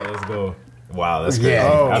go. Wow, that's crazy.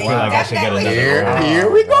 Yeah. I feel like I should get another roll.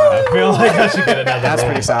 Here we go. I feel like I should get another That's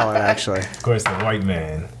roll. pretty solid, actually. Of course, the white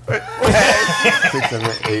man. 6,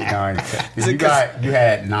 7, 8, 9, 10. You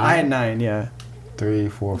had 9? I had 9, yeah. 3,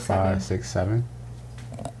 4, 5, 6, 7.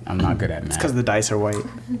 I'm not good at math. Because the dice are white.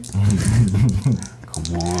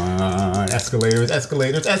 Come on. Escalators.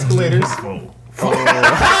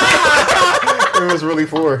 It was really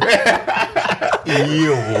 4.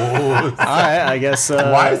 Yo. Alright, I guess.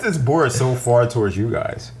 Why is this board so far towards you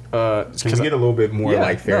guys? Can we get a little bit more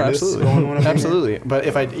like fairness absolutely. going on? Absolutely. But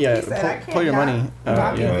if I, pull your money.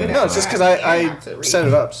 not be good at No, it's just because I set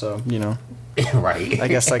it up, so, Right. I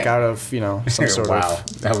guess like out of, some sort wow.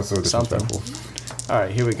 of That was so something. disrespectful.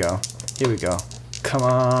 Alright, here we go. Come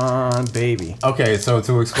on, baby. Okay, so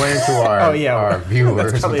to explain to our our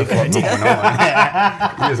viewers what probably the a fuck good going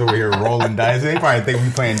on, he is over here rolling dice. They probably think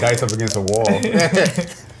we playing dice up against a wall.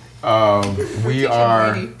 We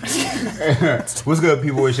are. What's good,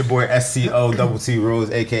 people? It's your boy SCO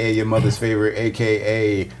Rose, aka your mother's favorite,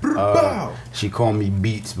 aka she called me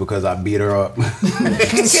Beats because I beat her up.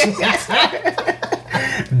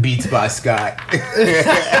 Beats by Scott.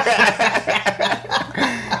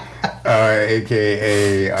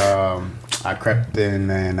 AKA I crept in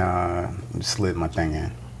and slid my thing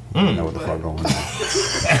in. I don't know what the fuck going on.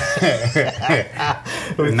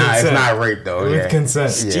 Nah, it's not rape though. With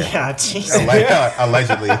consent. Yeah, Jesus.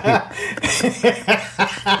 Allegedly.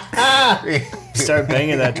 Start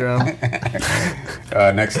banging that drum.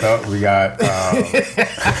 Next up, we got.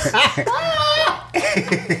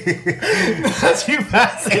 That's you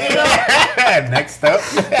passing it up. Next up,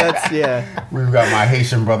 we've got my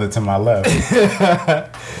Haitian brother to my left.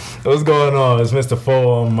 What's going on? It's Mr.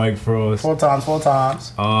 Foe on Mike Frost. 4 times.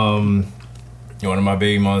 One of my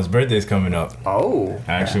baby mom's birthday's coming up. Oh.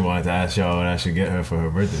 I actually wanted to ask y'all what I should get her for her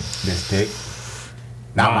birthday. This dick.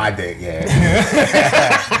 Not my dick, yeah.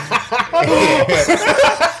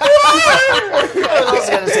 I was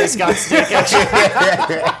gonna say Scott's dick, actually.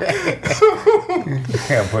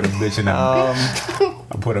 I put a bitch in I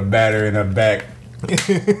put a batter in her back.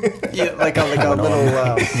 Yeah, like a little,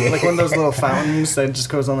 like one of those little fountains that just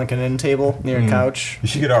goes on like an end table near a couch. You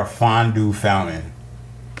should get our fondue fountain.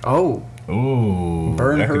 Oh. Ooh.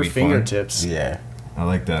 Burn that could her be fun. fingertips. Yeah. I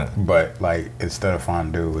like that. But like instead of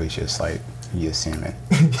fondue, it's just like your semen.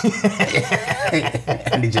 And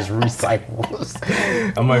it just recycles.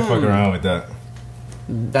 I might fuck around with that.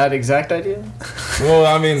 That exact idea? Well,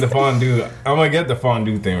 I mean the fondue. I'm gonna get the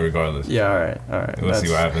fondue thing regardless. Yeah, all right. We'll see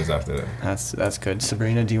what happens after that. That's good.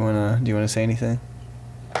 Sabrina, do you wanna say anything?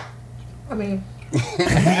 I mean,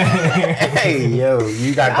 Hey, yo,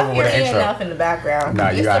 you gotta come up with an intro. enough in the background. Nah,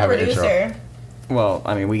 you It's gotta the have an intro. producer. Well,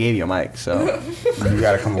 I mean, we gave you a mic, so. You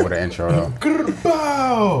gotta come up with an intro though.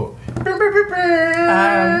 Bow.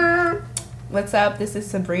 What's up? This is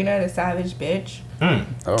Sabrina, the Savage Bitch. Oh,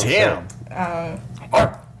 Damn. I'm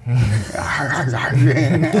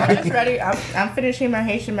just ready. I'm finishing my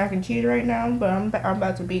Haitian mac and cheese right now, but I'm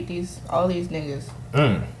about to beat all these niggas.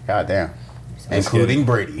 God damn. Including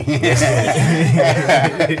Brady. Yes,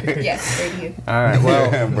 Brady. All right.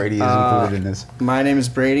 Well, Brady is included in this. my name is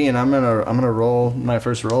Brady, and I'm gonna roll my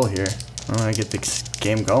first roll here. I'm gonna get this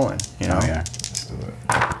game going. You know. Oh yeah. Let's do it.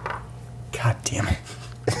 God damn it.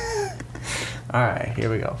 All right, here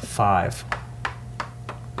we go. 5.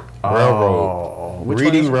 Railroad. Oh, which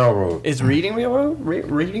Reading one Railroad. is Reading Railroad?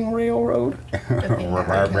 Reading Railroad? God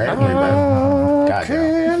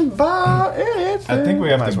damn. I think we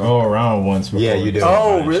have to go around once. Before Yeah, you do.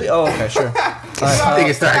 Oh, really? Oh, okay, sure. I think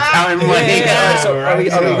it started counting money. Yeah, so are we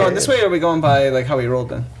right. going this way, or are we going by like how we rolled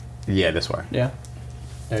then? Yeah, this way. Yeah.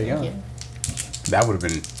 There you go. Yeah. That would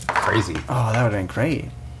have been crazy. Oh, that would have been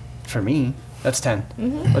great for me. That's 10.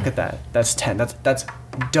 Look at that. That's 10. That's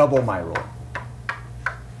double my roll.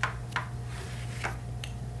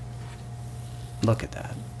 Look at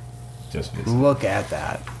that. Just visit. Look at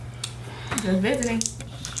that. Just visiting.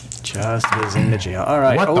 Just visiting the jail. All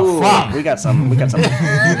right. What the Ooh, fuck? We got some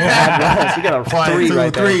bad rolls. We got a 3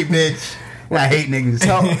 right there. 3, bitch. I hate niggas.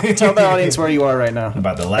 Tell the audience where you are right now. I'm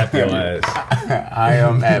about to lap your ass. I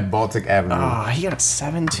am at Baltic Avenue. Oh, he got a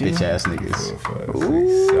 7 too. Bitch ass niggas. 4, 5, 6,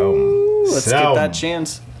 7. Let's get that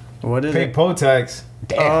chance. What is Pay it? Potax.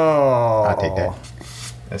 Damn. Oh, I'll take that.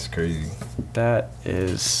 That's crazy. That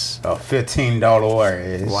is A $15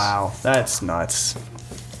 is. wow. That's nuts.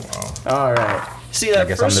 Wow. All right. See that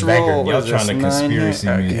guess I'm first the banker. roll? Y'all what is trying this, to 9 conspiracy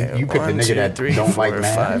here? me. Okay, You picked the 1, nigga 2, that 3, don't like 4,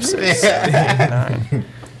 math. 5, 6, 7, 8, 9.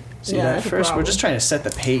 See Yeah, that that's a first? We're problem. just trying to set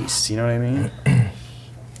the pace. You know what I mean?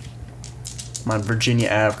 I'm on Virginia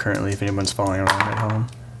Ave currently. If anyone's following around at home.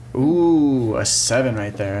 Ooh, a 7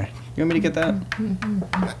 right there. You want me to get that?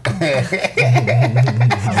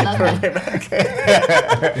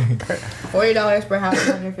 $40 per house,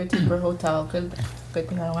 $150 per hotel. Good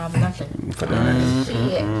thing I don't have nothing. Put it in.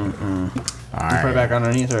 Shit. All Put it right. back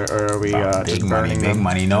underneath, or are we Big just money, burning big them?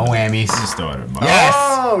 money, no whammies. Just started. Yes.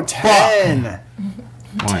 Oh, 10.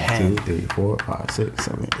 1, 2, 3, 4, 5, 6,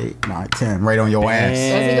 7, 8, 9, 10. Right on your ass.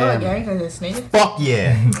 Does he go Damn. again because it's sneaking? Fuck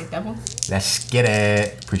yeah. Like double? Let's get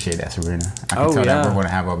it. Appreciate that, Sabrina. I can Oh, tell yeah. that we're going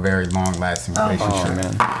to have a very long lasting relationship. Oh,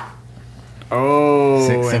 man. Oh,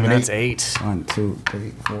 6, 7, and that's 8. 8. 1, 2, 3,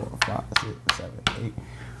 4, 5, 6, 7, 8.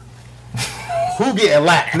 Who getting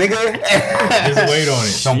lapped, nigga? Just wait on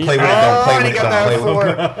it. Don't play with it. Don't play Oh, with and it. you got Don't play that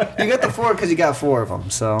with it. 4. You got the 4 because you got 4 of them,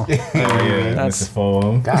 so. Oh, yeah, That's- Mr.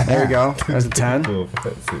 Foam. God There we damn. go. There's a 10. 4, 5,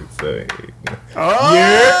 6, 7, 8.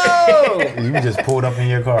 Oh! You just pulled up in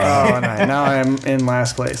your car. Oh, nice. Now I'm in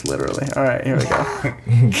last place, literally. All right, here we go.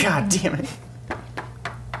 God damn it.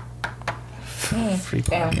 Free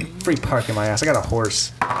parking. Free parking, my ass. I got a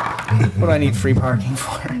horse. What do I need free parking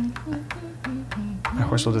for? My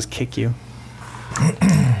horse will just kick you.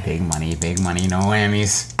 Big money, no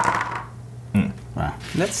whammies. Wow.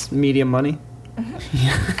 That's medium money.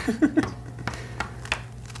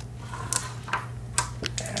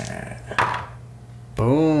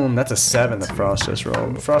 Boom. That's a 7 that Frost just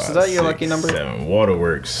rolled. Frost, is that your lucky number? 7.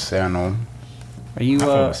 Waterworks. Say I know. Are you, I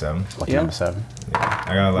fuck with 7. Lucky Yeah. number 7. I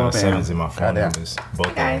got a lot of Well, 7s in my phone Goddamn. numbers. Both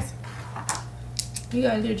of them. Guys, you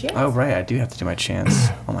gonna do chance? Oh, right. I do have to do my chance.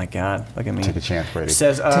 Oh, my God. Look at me. Take a chance, Brady.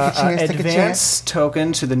 Says Take a chance, take a advance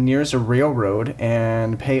token to the nearest railroad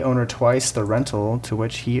and pay owner twice the rental to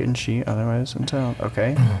which he and she otherwise entitled.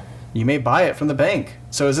 Okay. You may buy it from the bank.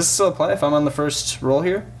 So is this still apply if I'm on the first roll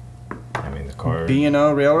here? I mean, the card.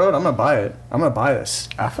 B&O Railroad? I'm going to buy it. I'm going to buy this.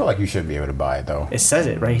 I feel like you should be able to buy it, though. It says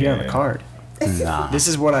it right here on the Yeah. card. Nah. This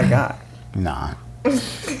is what I got. Nah.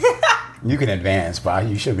 You can advance buy.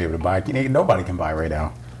 You should be able to buy. Nobody can buy right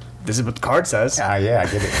now. This is what the card says. Ah, yeah, I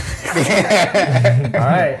get it. All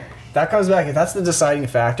right. That comes back. If that's the deciding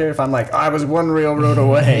factor, if I'm like, I was one railroad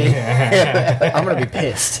away, I'm going to be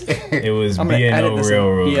pissed. It was I'm gonna edit B&O this in.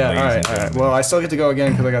 Railroad. Yeah, ladies all and right. gentlemen. Well, I still get to go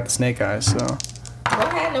again because I got the snake eyes, so. Go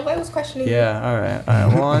ahead. Nobody was questioning you. Yeah, all right.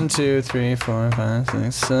 1, 2, 3, 4, 5,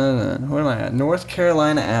 6, 7. What am I at? North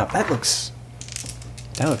Carolina app. That looks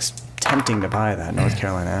tempting to buy that North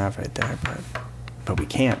Carolina app right there, but we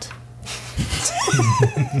can't.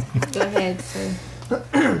 Go ahead, sir.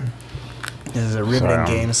 This is a riveting Sorry, I'm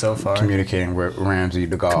game so far. Communicating with Ramsey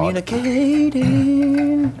the God.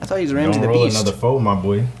 Communicating. I thought he was Ramsey Don't the roll Beast. another foe, my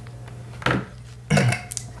boy. You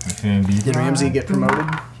finna be Did Ramsey get promoted?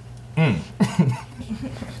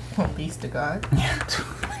 Beast to God.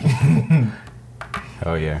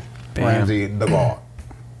 Oh, yeah. Bam. Ramsey the God.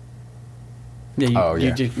 Yeah, Oh,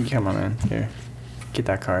 yeah. you come on, man. Here, get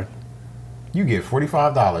that card. You get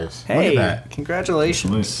 $45. Hey, Look at that.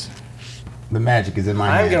 congratulations. The magic is in my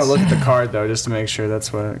I'm hands. gonna look at the card though, just to make sure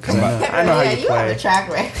that's what. Because I know how Yeah, you you have play. the track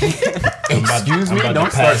record. Excuse me? I'm about Don't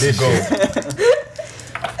to start pass this go.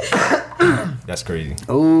 shit. That's crazy.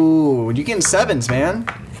 Ooh, you getting 7s, man.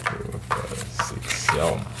 4, 5, 6,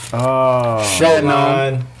 7. Oh, Shut no.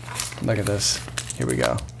 9. look at this. Here we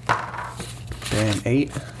go. Damn,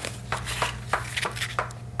 8.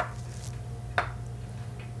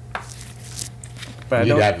 But I You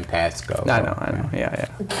don't. haven't passed go. I know. Yeah.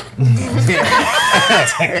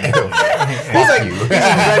 Fuck you. He's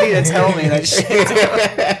ready to tell me that shit.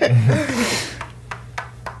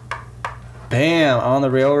 Bam, on the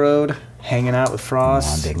railroad, hanging out with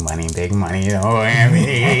Frost. Big money, no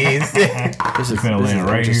whammies. This is finna land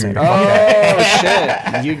right interesting. here. Oh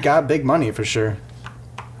shit! You got big money for sure.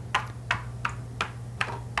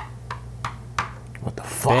 What the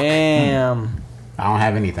fuck? Bam. I don't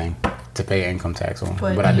have anything to pay income tax on,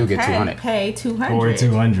 but But I do you get can 200. pay 200.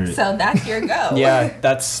 4,200. So that's your go. Yeah,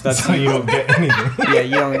 that's So you don't get anything. yeah.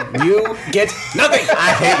 You get nothing.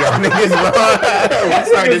 I hate y'all niggas, bro. Let's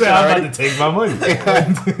start this shit I'm already. about to take my money.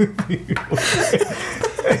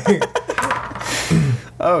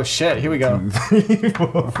 Oh shit! Here we go. 3,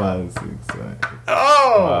 4, 5, 6, 7.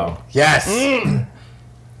 Oh. Wow. Yes.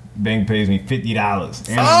 Bank pays me $50.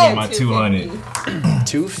 And I get my 200.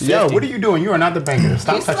 250. Yo, what are you doing? You are not the banker.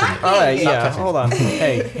 Stop You touching slapped it. me. All right, Stop yeah. Hold on.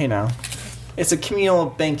 Hey now. It's a communal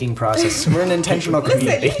banking process. We're an intentional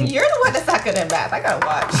community. Listen, you're the one that's not good at math. I gotta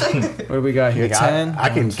watch. What do we got here? Nigga, 10. I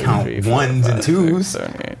can 1, 2, count 3, 4, ones and 5, twos. 6,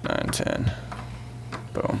 7, 8, 9, 10.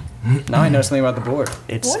 Boom. Now I know something about the board.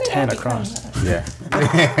 It's What did 10 that become? across. Yeah.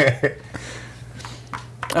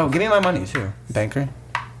 Oh, give me my money too, banker.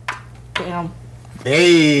 Damn.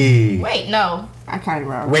 Hey. Wait, no. I counted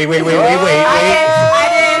wrong. Wait. I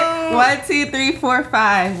did. 1, 2, 3, 4,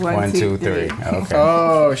 5. 1, 2, 3. Okay.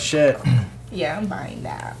 Oh shit! Yeah, I'm buying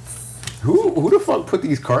that. Who the fuck put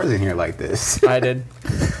these cards in here like this? I did.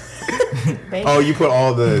 Baby. Oh, you put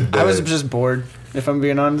all the I was just bored, if I'm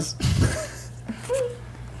being honest.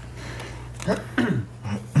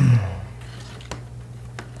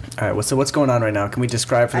 All right, what's going on right now? Can we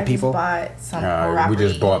describe for the people? I just bought some we property.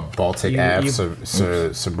 just bought Baltic You- Ave, you-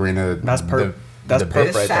 Sabrina. That's perp. That's the perp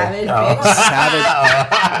bitch? right Savage there. bitch.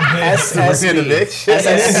 Sabrina the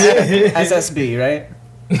SSB. bitch. SSB, right?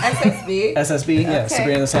 SSB. SSB, yeah. Okay,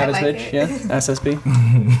 Sabrina the I Savage like bitch, it. yeah. SSB.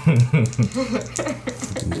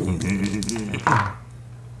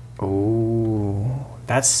 Oh,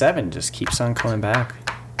 that 7 just keeps on coming back.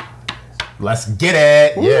 Let's get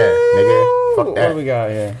it. Yeah, nigga. Fuck What that. do we got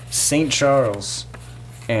here? St. Charles.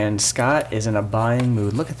 And Scott is in a buying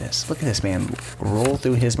mood. Look at this. Look at this man roll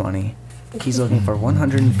through his money. He's looking for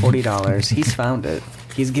 $140. He's found it.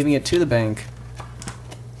 He's giving it to the bank.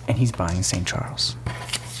 And he's buying St. Charles.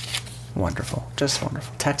 Wonderful. Just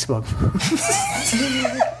wonderful. Textbook.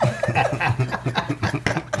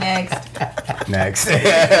 Next.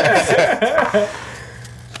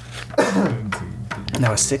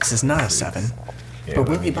 Now a 6 is not a 7. Yeah, But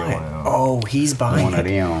will let he me go buy it? on. Oh, he's buying One of it.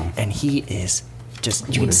 them. And he is just,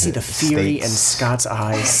 you can is see it? the fury in States. Scott's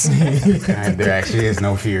eyes. There actually is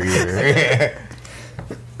no fear either.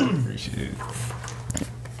 Appreciate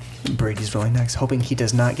it. Brady's rolling next, hoping he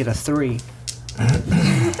does not get a 3.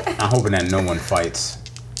 I'm hoping that no one fights.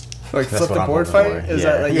 Like That's flip what the I'm board hoping fight? for. Is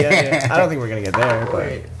Yeah. that like yeah. I don't think we're gonna get there, but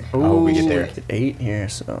I hope we get there. 8 here.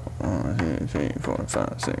 So 1, 2, 3, 4,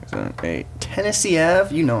 5, 6, 7, 8. Tennessee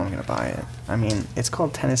Ave. You know I'm gonna buy it. I mean, it's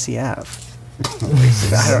called Tennessee Ave.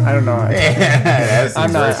 I don't know. That's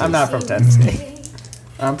I'm not. racist. I'm not from Tennessee.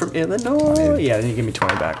 I'm from Illinois. Yeah, then you give me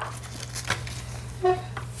 20 back.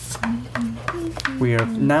 We are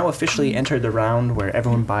now officially entered the round where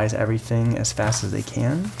everyone buys everything as fast as they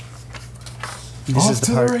can. This Off is to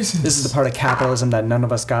the the part. races. This is the part of capitalism that none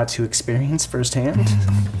of us got to experience firsthand.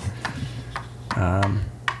 I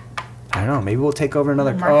don't know. Maybe we'll take over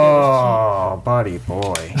another. Market Oh, buddy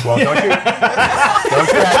boy. Well,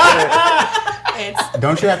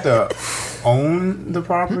 don't you have to own the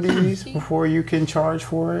properties before you can charge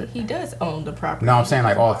for it? He does own the property. No, I'm saying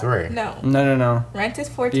like all three. No. No. Rent is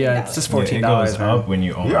 $14. Yeah, it's just Yeah, it $14, goes man. up when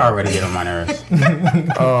you own You it. already get on my nerves.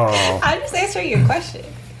 Oh, I'm just answering your question.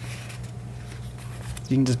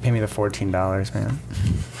 you can just pay me the $14, man.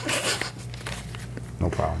 No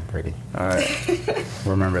problem, Brady. All right.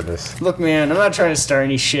 Remember this. Look, man, I'm not trying to start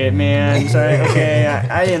any shit, man. Sorry, okay,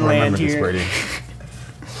 I didn't land Remember this, here. Brady.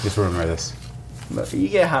 Just remember this. But you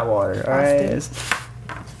get hot water, all right? Austin.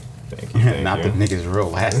 Thank you. Thank Not you. the nigga's real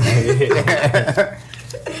last name.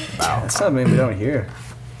 That's something we don't hear.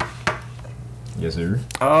 Yes, sir.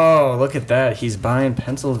 Oh, look at that. He's buying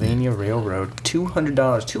Pennsylvania Railroad.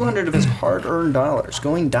 $200. 200 of his hard-earned dollars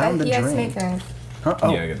going down the He has drain. snake eyes. Huh?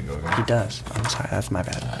 Oh, Yeah, I gotta go again. he does. I'm sorry, that's my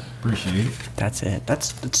bad. Appreciate it. That's it.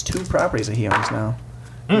 That's 2 properties that he owns now.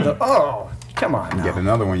 Oh, come on Get now.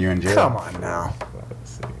 another one, you're in jail. Come on now. 5,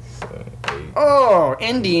 6, 7, 8. Oh,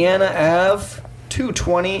 Indiana Ave,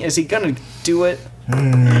 220. Is he gonna do it?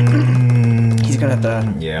 He's gonna have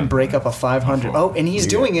to Yeah. break up a 500. Oh, and he's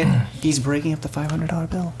You doing it. He's breaking up the $500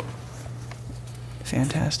 bill.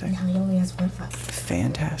 Fantastic. Now he only has 1.5.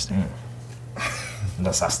 Fantastic.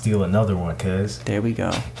 Unless I steal another one, cuz. There we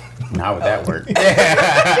go. How would that work?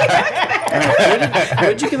 What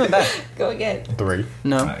did you give him back? Go again. 3.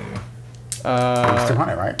 No. It's Uh,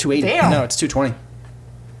 200, right? 280. Damn. No, it's 220.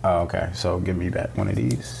 Oh, okay. So give me back one of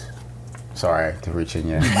these. Sorry to reach in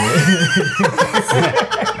your. That's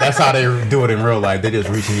how they do it in real life. They just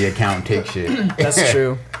reach in your account and take shit. That's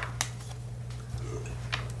true.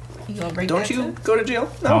 You gonna break Don't that you too? go to jail?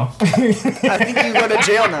 No. Huh? I think you go to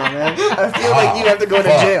jail now, man. I feel like you have to go to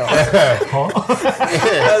jail. All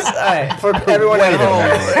right, for everyone at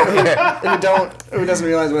home who doesn't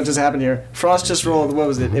realize what just happened here, Frost just rolled. What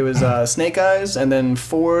was it? It was snake eyes, and then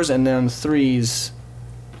 4s, and then 3s.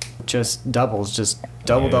 Just doubles, just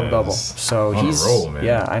double. Yes. So On a he's roll, man.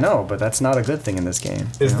 yeah, I know, but that's not a good thing in this game.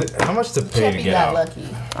 Is you know? how much to pay Can't to be get that out? lucky.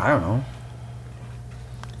 I don't know.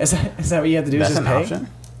 Is that what you have to do? That's is just an pay? option.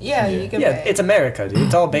 Yeah, you can Yeah, pay. it's America, dude.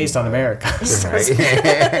 It's all based on America. So Right. you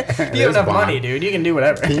have enough money, dude. You can do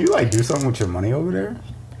whatever. Can you like do something with your money over there?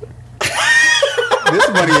 This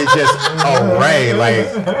money is just array, like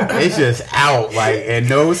it's just out, like in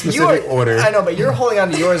no specific order. I know, but you're holding on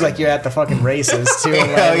to yours like you're at the fucking races too. And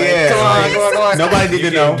Hell yeah! Come on, like, come on, come on. Nobody need You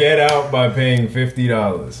to can know. get out by paying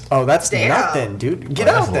 $50. Oh, that's Damn. nothing, dude. Get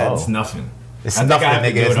That's out then. It's nothing. It's I think nothing, I have to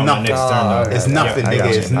nigga. do It's it on my nothing. next turn, though. It's nothing, I nigga.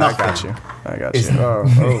 got you. It's nothing. I got you. I got It's- you. Oh.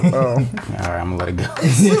 All right, I'm gonna let it go.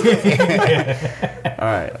 All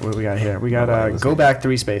right, what we got here? We got Nobody was go here. back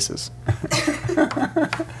 3 spaces.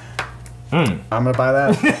 I'm gonna buy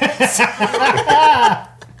that.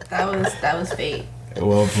 That was fate.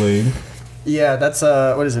 Well played. Yeah, that's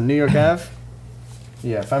what is it? New York Ave.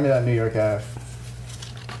 Yeah, find me that New York Ave.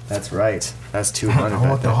 That's right. That's 200. I Right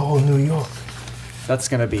want the there. whole New York. That's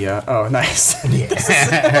gonna be oh nice.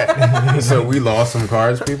 So we lost some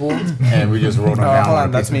cards, people, and we just wrote them down. Hold on on,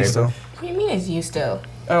 a that's piece of me paper. still. What do you mean it's you still?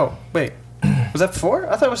 Oh wait, was that 4?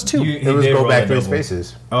 I thought it was 2. You- It was did go roll back a 3 double.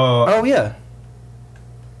 spaces. Oh, Oh yeah.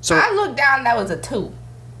 So I looked down. That was a 2.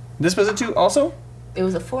 this was a 2 also. It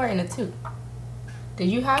was a 4 and a 2. Did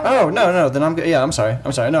you have? Oh no, then I'm good. Yeah, I'm sorry.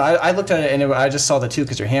 No, I looked at it and I just saw the 2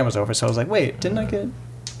 because your hand was over. So I was like, wait, didn't I get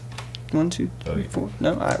 1, 2, 3, 4?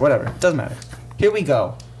 No, all right, whatever. Doesn't matter. Here we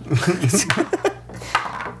go.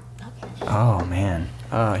 Oh man.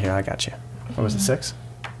 Oh, here I got you. What was it? 6,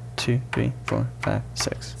 2, 3, 4, 5,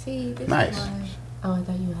 6. See, this Nice. Is why. Oh, I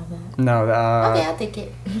thought you have that. No. Okay, I'll take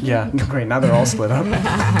it. Yeah. Great. Now they're all split up. All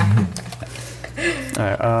right.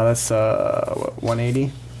 That's what,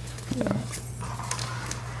 180. Yeah.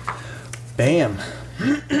 Bam.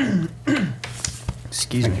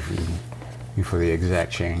 Excuse me. Thank you for the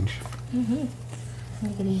exact change.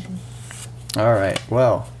 Make it easy. All right.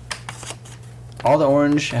 Well, all the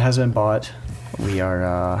orange has been bought. We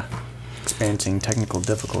are experiencing technical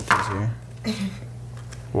difficulties here.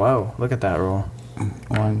 Whoa! Look at that roll.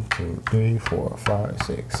 1, 2, 3, 4, 5,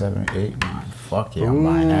 6, 7, 8, 9. Fuck yeah, I'm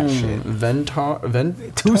buying that shit.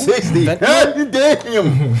 260. Vent- God damn.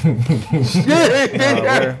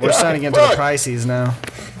 we're starting to get into the crises now.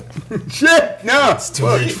 Shit. No. too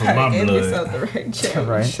much for my Give blood. yourself the right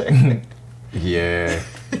chance. Right. Yeah.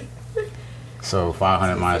 So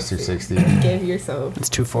 500 minus 260. Give yourself. It's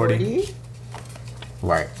 240. 40.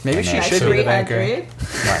 Right. Maybe And she then- should be the banker. 300.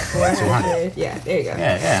 Right. 200. 400. Yeah, there you go.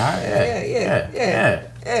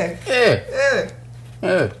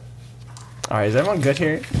 Yeah. All right. Is everyone good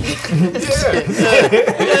here?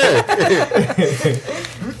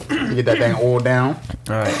 You get that thing oiled down.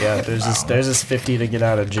 All right. Yeah. There's this 50 to get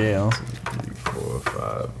out of jail. 3, 4,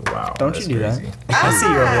 5. Wow. Don't that's you do that. crazy. I see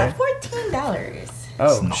you over there. $14.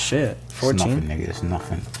 Oh shit. It's nothing, 14. nigga. It's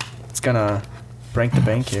nothing. It's gonna break the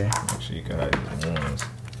bank here. Make sure you got these ones.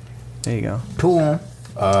 There you go. Cool.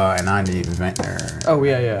 And I need Ventnor. Oh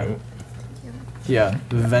yeah. Yeah.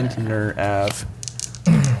 Ventnor Ave.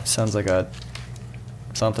 Sounds like a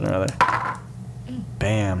something or other.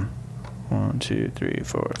 Bam. 1, 2, 3,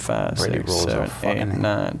 4, 5, Brady 6, rolls a 7, 8, fucking-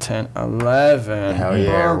 9, 10, 11. Hell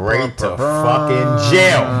yeah. Right to fucking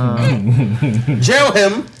jail. Jail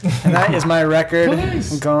him. And that is my record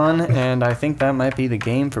gone, and I think that might be the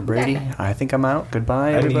game for Brady. I think I'm out.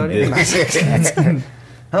 Goodbye, I need everybody. this. You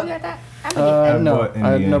got that? I'm gonna No, bought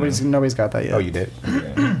Indiana. nobody's got that yet. Oh, you did?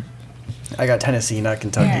 Yeah. I got Tennessee, not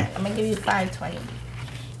Kentucky. Yeah, I'm gonna give you 520.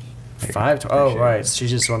 5. Oh, right. She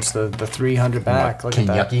just wants the 300 back. Look at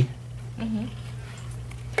that. Kentucky?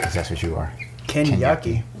 Because that's what you are.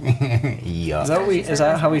 Kentucky. Yeah. Is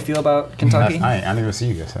that how we feel about Kentucky? I didn't even see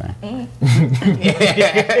you yesterday.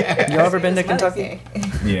 You ever been to Kentucky?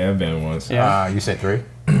 Yeah, I've been once. Yeah. You said 3?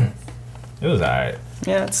 It was alright.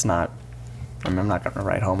 Yeah, it's not. I mean, I'm not gonna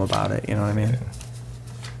write home about it. You know what I mean?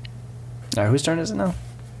 All right, whose turn is it now?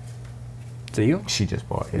 Is it you? She just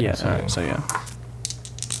bought it. Yeah. So All right. So yeah.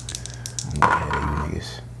 I'm way ahead of you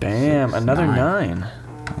niggas. Bam! 6, Another 9. 9.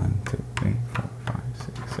 1, 2, 3, 4, 5,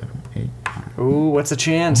 6, 7, 8, 9. Ooh, what's the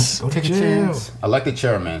chance? Take a chance. Elected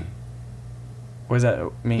chairman. What does that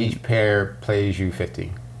mean? Each pair plays you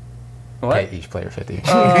 50. What? Pay each player 50.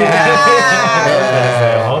 Hold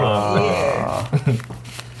on.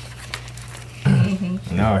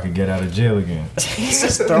 Now I can get out of jail again. He's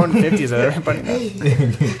just throwing 50s at everybody now.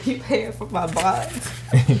 You paying for my bonds?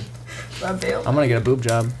 My bill? I'm gonna get a boob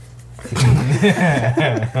job.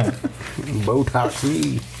 Botox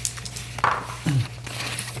me.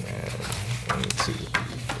 1, 2, 3,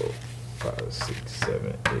 4, 5, 6,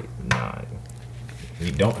 7, 8, 9.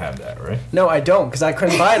 You don't have that, right? No, I don't, because I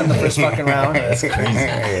couldn't buy it in the first fucking round. That's crazy.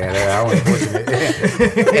 Yeah, that was fortunate.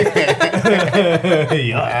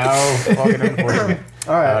 Yeah. How fucking unfortunate.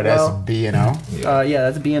 All right, Oh, that's well, B and O. yeah,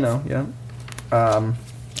 that's B&O, yeah. I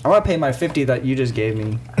want to pay my 50 that you just gave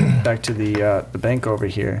me back to the bank over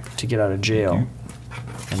here to get out of jail,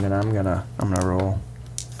 and then I'm gonna roll.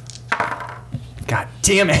 God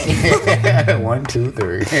damn it! 1, 2,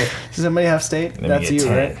 3. Does somebody have state? Let me That's get you,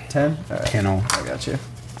 10. right? 10. All right, 10 O. I got you.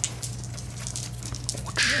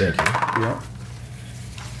 Thank you. Yeah.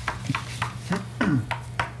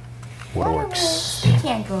 Waterworks.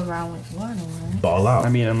 can't go wrong with one. Ball out. I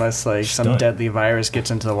mean, unless like some Stunt. deadly virus gets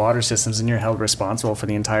into the water systems and you're held responsible for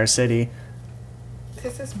the entire city.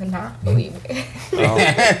 This is Monopoly.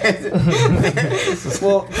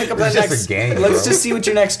 Well, pick up that It's just next. a game, Let's bro. just see what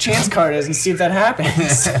your next chance card is and see if that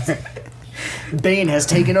happens. Bane has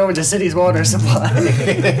taken over the city's water supply.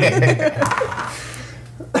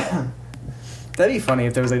 That'd be funny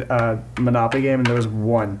if there was a Monopoly game and there was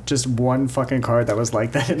just one fucking card that was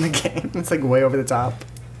like that in the game. It's like way over the top.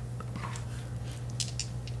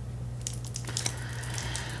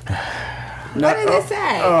 What did it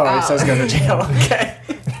say? Oh, it says go to jail. Okay.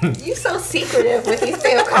 You so secretive with these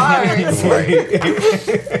damn cards.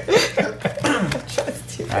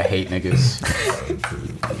 I hate niggas.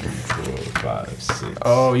 4, 5, 6.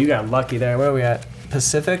 Oh, you got lucky there. Where are we at?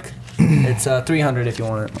 Pacific? It's 300 if you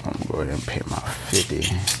want it. I'm gonna go ahead and pay my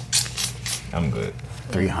 50. I'm good.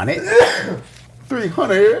 300?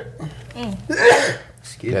 300? Mm.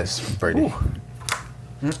 Yes, Brady.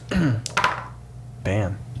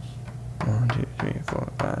 Bam. 1, 2, 3,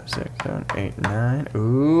 4, 5, 6, 7, 8, 9.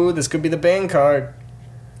 Ooh, this could be the Bane card.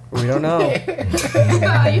 We don't know.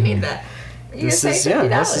 Oh, you need that. You This can is save $50.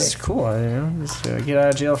 this is cool. This get out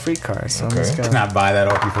of jail free card. So I'm just Can gonna, I buy that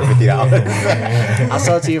off you for $50? I'll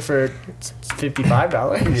sell it to you for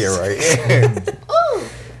 $55. Yeah, right. Ooh,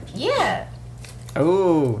 yeah.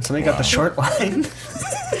 Ooh, somebody got the short line.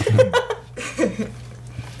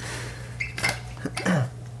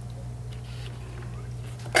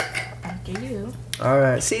 After you. All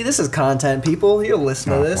right. See, this is content, people. You'll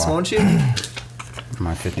listen to Oh, this, wow. won't you?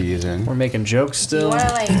 My 50 is in. We're making jokes You still. want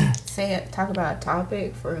to talk about a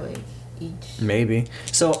topic for each. Maybe.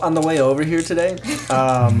 So on the way over here today,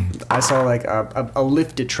 I saw like a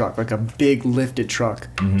lifted truck, like a big lifted truck,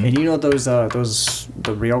 and you know those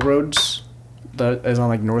the railroads that is on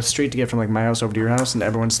like North Street to get from like my house over to your house, and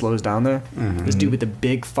everyone slows down there. This dude with the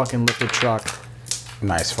big fucking lifted truck,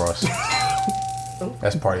 Nice for us.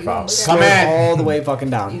 That's party foul. slowed Come in. all the way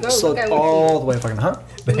fucking down, You go slowed look at what all the way fucking, huh?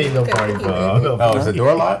 There ain't no party foul. No Oh, is the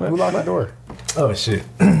door locked? Who locked the door? Oh shit.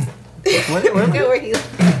 Look at where he.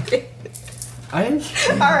 I All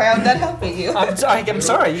right, I'm done helping you. I'm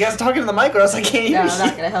sorry, you guys are talking to the mic, or else I can't No, hear I'm not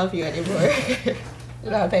you. gonna help you anymore.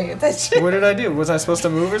 You're not paying attention. What did I do? Was I supposed to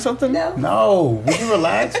move or something? No. No. Would you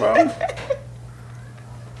relax, bro?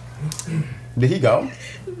 Did he go?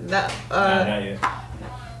 No.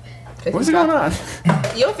 What's going on?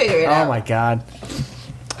 You'll figure it out. Oh my god. I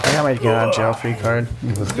think I might get on jail free card.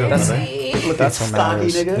 Let's go. That's See? that's what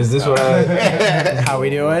matters. Is this what I? How we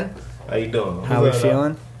doing? How you doing? How we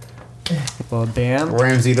feeling? Well, Bam.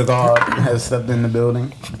 Ramsey the God has stepped in the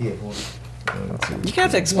building. You gonna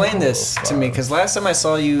have to explain this to me, because last time I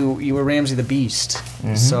saw you, you were Ramsey the Beast.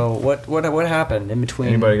 So what happened in between?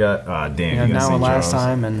 Anybody got? Ah, damn. You know, you got now St. and last Charles.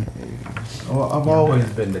 time, and Well, I've always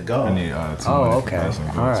been the I god. need 2 Oh, money okay. for passing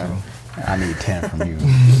good, All right. too. I need 10 from you.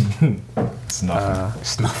 It's nothing.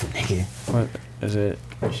 Snuff, nigga. what is it?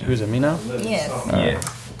 Who's it? Me now? Yes. Yeah.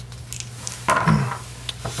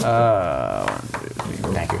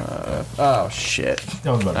 Thank you. Oh shit.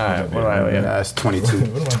 I was about to All right, put what do that I owe there. you? That's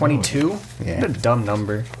 22. 22? Yeah. What a dumb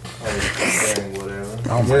number. Whatever.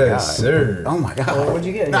 Oh my Yes, god. sir. Oh my god. what'd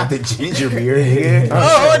you get? Not the ginger beer, nigga.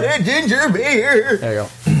 Oh, the ginger beer. There you go.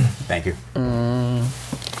 Thank you.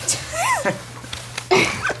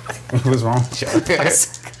 What's wrong?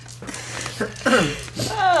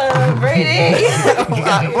 Brady.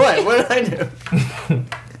 What? What did I do?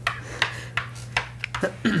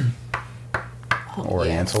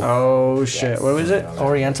 Oriental. Oh shit! What was it?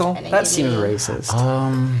 Oriental? And then That you seems need- racist.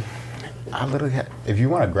 I literally had, if you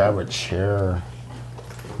want to grab a chair,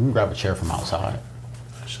 you can grab a chair from outside.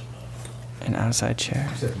 An outside chair.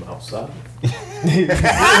 Except from outside.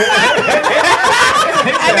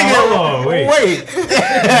 Hold on, wait. Wait.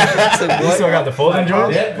 You still got the folding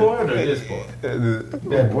drawers? That part or this part?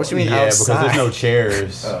 What do you mean Yeah, outside? because there's no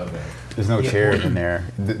chairs. Oh, okay. There's no chairs in there.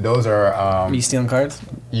 Those are You stealing cards?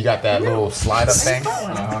 you got that little slide up thing.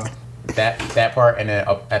 Uh-huh. That part, and then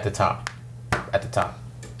up at the top. At the top.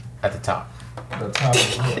 At the top. The top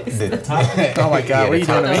of what? The top? Oh my god! What are you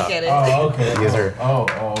doing to me? Don't get it. Oh, okay. Yes, sir. Oh,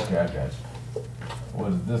 okay, I got you. What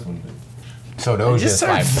does this one do? So those Just just,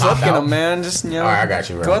 start like pop flipping out. them, man. Just you know. Alright, I got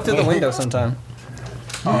you, bro. Go out through the window sometime.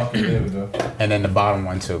 Oh, okay, there we go. And then the bottom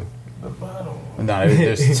one too. The bottom. No,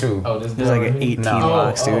 there's two. Oh, this There's like an 18 No.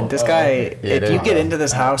 locks, dude. This guy, okay. Yeah, if there you you get go. into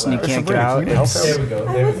this house and you can't get out, Can you help it's, There we go.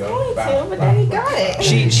 There we I go. was going Bow, to, but bow. then he got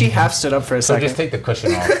it. she half stood up for a So second. just take the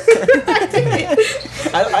cushion off.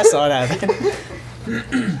 I saw it happen.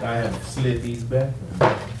 I have slid these back.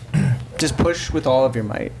 Just push with all of your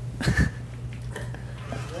might.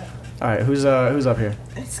 All right, who's up here?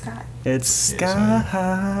 It's Scott. It's Yeah,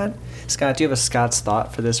 Scott. Scott, do you have a Scott's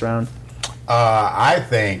thought for this round? I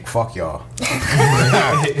think fuck y'all.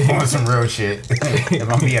 On some real shit. If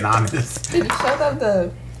I'm being honest. Did you show them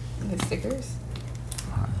the stickers?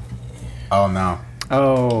 Oh no.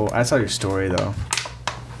 Oh, I saw your story though.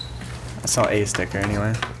 I saw a sticker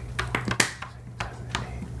anyway.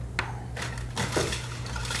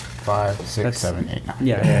 5, 6, That's- 7, 8, 9.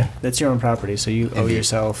 Yeah, that's your own property, so you owe Indeed.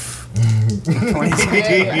 yourself 20 I wasn't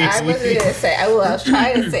gonna say. I was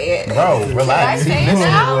trying to say it. Bro, relax. Did I say it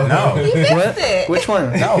now? No. You missed What? it. Which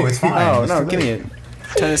one? No, it's fine. Oh, It's no, too give me late. it.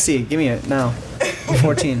 Tennessee, give me it now.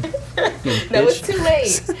 14. You No, it's bitch. too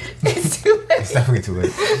late. It's too late. It's definitely too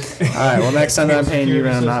late. Alright, well, next time I'm paying you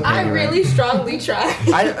rent, I'm not I paying you rent. really strongly tried.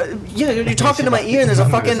 Yeah, you're talking to my ear and there's a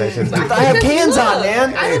fucking. I have Just cans look. on,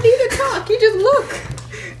 man. I don't need to talk. You just look.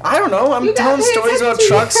 I don't know. I'm You gotta telling pay stories about attention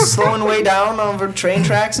to trucks your slowing way down over train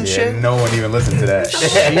tracks and Yeah, shit. no one even listened to that.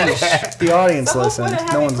 Sheesh. The audience The whole listens. point of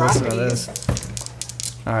No having one's listening to properties. this.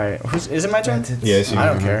 Alright, is it my turn? Yeah, it's you. I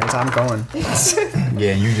don't care. I'm going.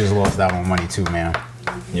 Yeah, you just lost that one money too, man.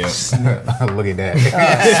 Yeah. Look at that.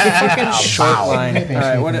 Fucking short line.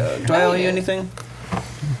 Alright, what? Do I owe you anything?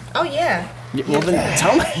 Oh yeah, Well, then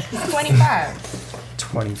tell me. 25.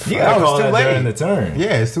 25. You gotta Oh, it's call too that late. during the turn.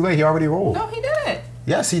 Yeah, it's too late. He already rolled. No, he didn't.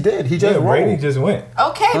 Yes, he did. He just Yeah, Brady rolled. just went.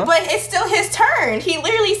 Okay, Huh? but it's still his turn. He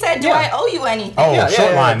literally said, "Do Yeah. I owe you anything?" Oh, Yeah, short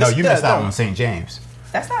yeah, line. No, this- you yeah, missed that no. one, St. James.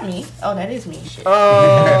 That's not me. Oh, that is me. Shit.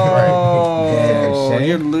 Oh, Yeah,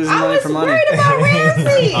 you're losing I money was for money. worried about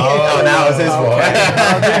Ramsey. Oh, now it's his fault.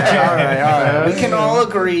 Okay, all right. We can all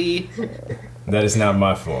agree. That is not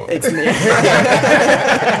my fault. It's Okay,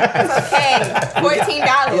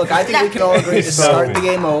 $14. look. I think we can all agree to start the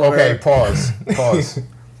game over. Okay, pause. Pause.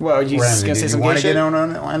 Well, you Ramsey, gonna did say you some want good to get shit? on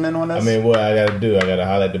on I this? mean, what I gotta do? I gotta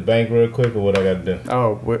holler at the bank real quick, or what I gotta do?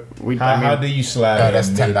 Oh, we. How do you slide? that's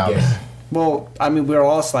in $10. mid-game? Well, I mean, we're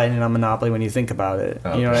all sliding on Monopoly when you think about it.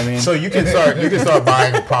 You know what I mean? So you can start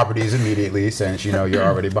buying properties immediately since you know you're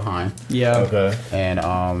already behind. yeah. Okay. And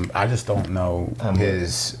I just don't know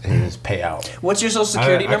his payout. What's your social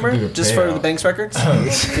security I can number? do the Just for payout. the bank's records? You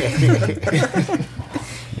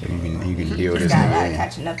can deal with this. Got a lot of nigga.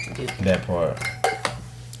 catching up to do. That part.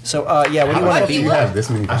 So, yeah, what do you want How to do be? you have this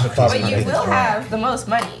many? I should probably But you make will it have the most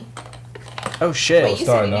money. Oh, shit. Wait, you said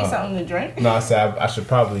starting you need off. something to drink? No, I said I should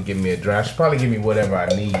probably give me a drink. I should probably give me whatever I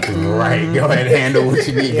need. Right, go ahead and handle what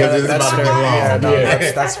you need Yeah, because it's that's about to fair. be long. Yeah, no,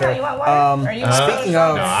 Yeah. that's fair. You want water? Or you speaking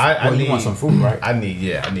No, of- I Well, need. you want some food, right? I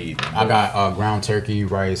need. I got ground turkey,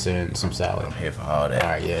 rice, and some salad. I'm here for all All that.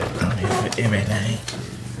 right, yeah. I'm here for everything.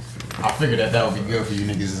 I figured that would be good for you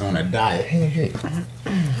niggas is on a diet. Hey.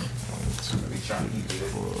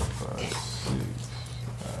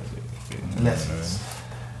 Lessons.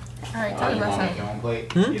 Alright, tell me about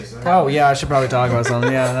something. Yes, sir. Oh, yeah, I should probably talk about something.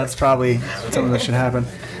 Yeah, that's probably something that should happen.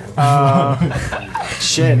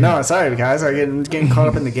 Shit, no, sorry, guys. I'm getting caught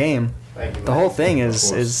up in the game. The whole thing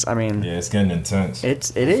is I mean, Yeah, it's getting intense.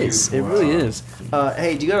 it is. It really is.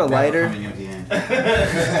 Hey, do you got a lighter? Do you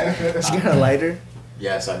got a lighter?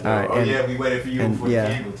 Yes, I do. All right, Oh, and- yeah, we waited for you and- for yeah. the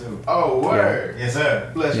angle, too. Oh, word. Yes, sir.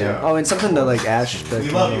 Bless Yeah. you. Oh, and something to like Ash. That We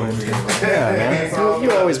love you over here. Yeah, man.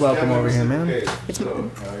 You're always welcome over here, man. It's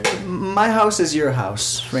my house is your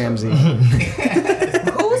house, Ramsey.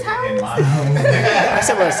 Whose house? In my house. I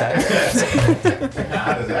said what I said.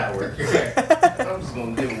 How does that work? I'm just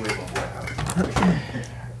going to give away my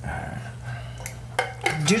house.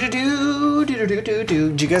 Do.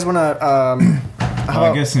 Do you guys wanna Well,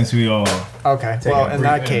 I guess since we all Okay. Take Well, a in brief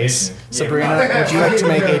that case, intermission. Sabrina, would you like to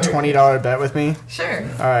make a $20 bet with me? Sure.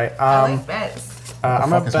 All right. I like bets. I'm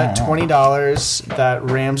fuck gonna is bet going on? $20 that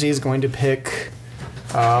Ramsey is going to pick.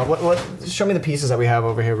 What? Show me the pieces that we have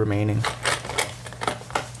over here remaining.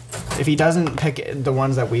 If he doesn't pick the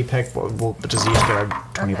ones that we pick, we'll just each get our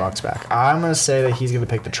 $20 back. I'm gonna say that he's gonna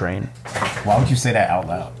pick the train. Why would you say that out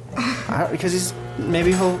loud? Because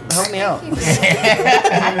maybe he'll help me out. Pick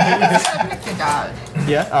the dog.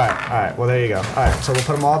 Yeah. All right. Well, there you go. All right. So we'll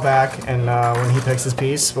put them all back, and when he picks his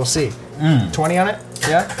piece, we'll see. 20 on it.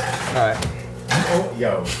 Yeah. All right. Oh,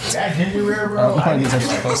 yo, that ginger ale, I bro. don't think these are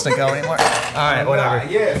supposed to go anymore. All right. Whatever.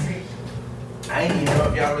 Yeah, see, I ain't even know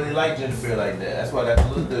if y'all really like ginger beer like that. That's why I got the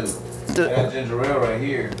little dude. I got ginger ale right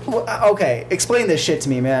here. Well, okay. Explain this shit to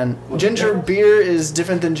me, man. Ginger beer is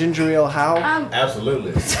different than ginger ale. How?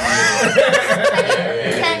 absolutely. Can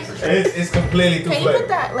It's completely too you put flavor.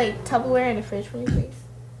 that like Tupperware in the fridge for me, please?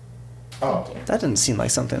 Oh, That doesn't seem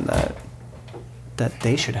like something that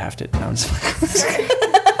they should have to. No, I'm just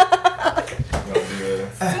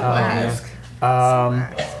Ask.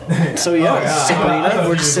 So yeah, Sabrina,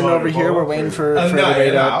 we're just sitting over here. We're waiting for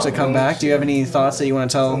everybody to come back. Do you have any thoughts that you want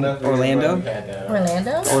to tell Orlando?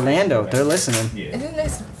 Orlando, they're listening. Isn't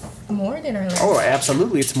this more than Orlando? Oh,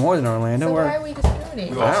 absolutely, it's more than Orlando. So We're, why are we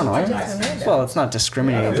discriminating? I don't know. Just Orlando. Well, it's not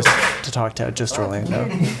discriminating just to talk to just Orlando.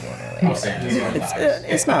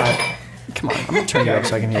 It's not. Come on, I'm gonna turn you up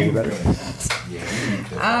so I can hear you better.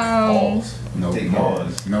 No. Not really. You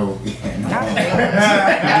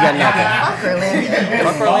got nothing.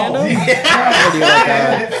 Fuck Orlando. Fuck Orlando? What do you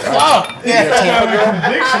like? You're a Tampa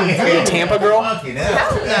girl? You're a Tampa girl? Hell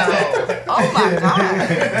no. Oh my god.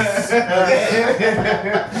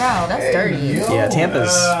 No, that's dirty. Yeah,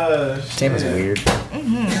 Tampa's weird.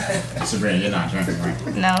 Sabrina, you're not drinking,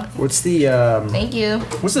 right? No. What's the Thank you.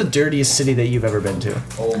 what's the dirtiest city that you've ever been to?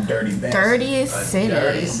 Old dirty bastard. Dirtiest city.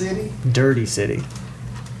 Dirty city? Dirty city.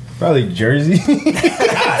 Probably Jersey. This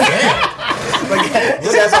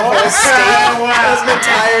has a whole state. That's an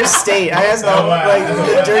entire state. I asked the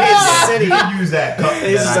dirtiest city. Use that cup.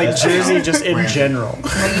 This is like Jersey just in general.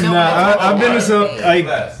 Well, you know Nah, what? I've been to some like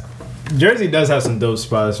Jersey does have some dope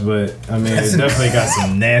spots, but I mean it definitely got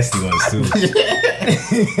some nasty ones too.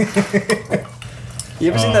 You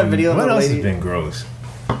ever seen that video of What the else lady? has been gross?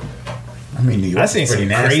 I mean, New York. I seen some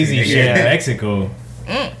crazy shit in Mexico.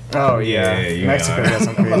 Oh yeah, you Mexico know. got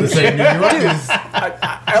some crazy shit. Say New York is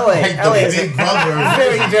LA is a big brother.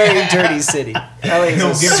 very, very dirty city. LA is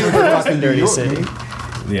a super fucking dirty city.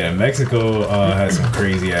 Yeah, Mexico has some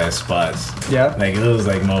crazy ass spots. Yeah. Like it was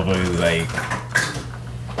like motherfuckers like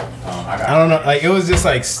I don't know, like it was just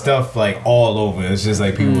like stuff like all over. It's just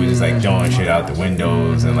like people were just like throwing shit out the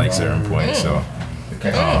windows at like certain points. So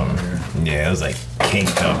yeah, it was like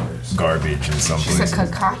kinked up garbage in some Just a places.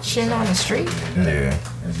 concoction on the street. Yeah,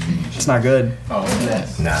 It's not good. Oh,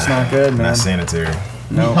 yes. nah, It's not good, man. not sanitary.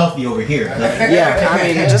 No. Healthy over here. Yeah, I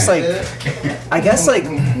mean, just like, I guess like,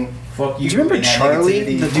 Fuck do you remember and that Charlie,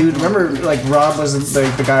 negativity. the dude? Remember like Rob was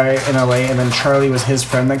the guy in LA, and then Charlie was his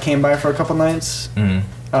friend that came by for a couple nights.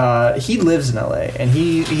 He lives in LA, and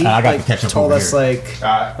he I got like to catch up told over us here.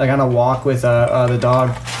 like on a walk with the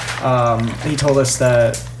dog. He told us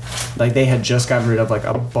that like they had just gotten rid of like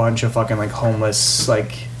a bunch of fucking like homeless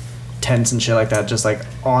like tents and shit like that, just like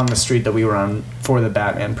on the street that we were on for the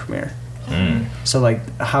Batman premiere. So like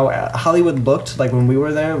how Hollywood looked like when we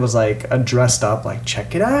were there was like a dressed up like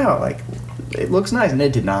check it out, like it looks nice, and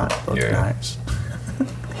it did not look nice.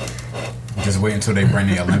 Just wait until they bring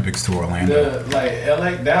the Olympics to Orlando.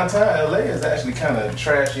 LA, downtown LA is actually kind of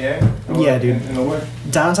trashy, ain't it? Yeah, dude. In a way.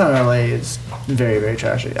 Downtown LA is very, very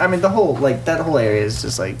trashy. I mean, the whole like that whole area is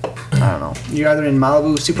just like I don't know. You're either in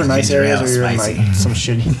Malibu, super nice ginger areas, ale or you're in spicy. like some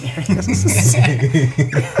shitty areas.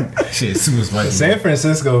 Shit, super spicy. San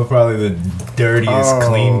Francisco is probably the dirtiest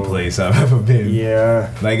clean place I've ever been. Yeah.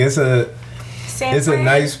 Like it's a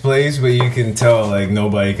nice place, but you can tell like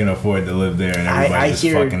nobody can afford to live there, and everybody's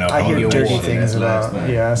just fucking up. I hear all the dirty shit. things about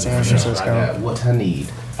San Francisco. What I need.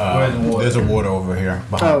 There's a water over here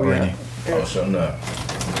behind Oh, Brittany. yeah. Oh, shut up.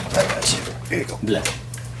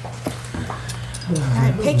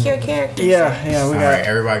 Alright, pick your character. Yeah, we All got. right,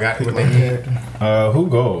 everybody got what they need. Who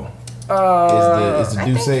go? Is the I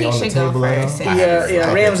Duce think he on the should go table at first. all?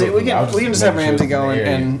 Yeah, Ramsey. We I'll can just just have make sure Ramsey it's in go the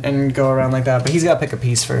area. and go around like that, but he's got to pick a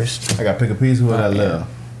piece first. I got to pick a piece. Who would I love?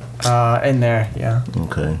 In there, yeah.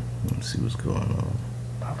 Okay. Let's see what's going on.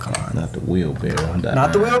 Oh, come on. Not the wheelbarrow.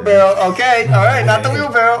 Not the wheelbarrow. Okay, all right, not the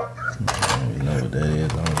wheelbarrow. I don't even know what that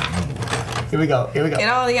is. I don't remember what that Here we go. Get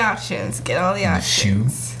all the options. Get all the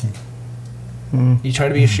options. You trying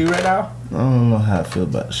to be a shoe right now? is. I don't know how I feel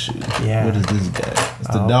about the shoe. Yeah. What is this guy? It's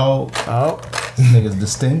the Oh. dog. Oh. This nigga's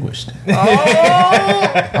distinguished. Oh.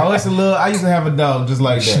 Oh, it's a little. I used to have a dog just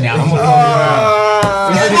like that. Schnauzer.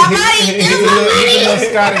 I'm gonna He's a little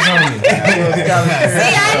Scottish on me.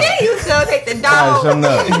 See, I knew you was gonna take the Alright, dog. shut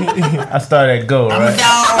up. I started at go, right?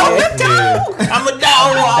 I'm a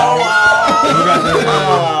dog.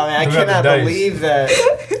 Oh, man, I Who got the cannot dice? believe that.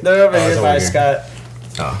 They're over here it's by over here. Scott.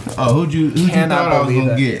 Oh, who'd you Cannot thought I was believe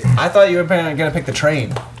gonna that. get? I thought you were gonna pick the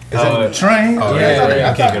train. Train? Oh,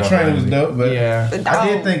 yeah, I thought the train was dope, but Yeah. The dog. I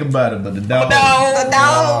did think about it, but the dog. The dog.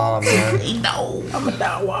 Oh man.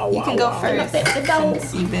 You can go first. The dog.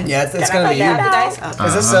 Yeah, it's gonna be you.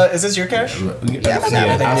 Is this your cash? Yeah,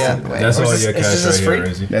 That's all your Is cash this right free? here,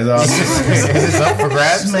 Rizzy. that's all. Is this up for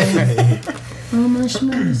grabs?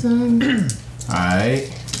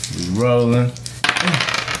 Alright, we rolling.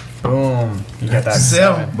 Boom. You got that.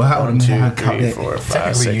 7, but how 1, would 2, I 3, 4, 5,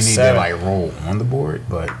 Technically, 6, you need 7. to like roll on the board,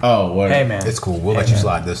 but Oh, what? Hey man, it's cool. We'll let you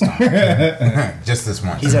slide this time. Just this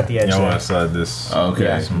one. he's at the edge. Y'all There. want to slide this?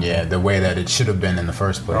 Okay. Yeah, the way that it should have been in the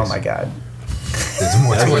first place. Oh my god. There's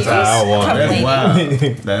more to it. I want That's it. wild.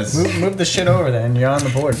 That's Move the shit over then. You're on the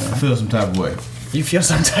board, I man. feel some type of way. You feel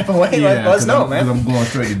some type of way? Let us know, man. I'm going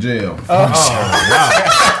straight to jail. Oh,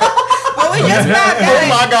 we just found Oh out.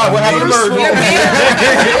 my God! What happened to Your Virgil?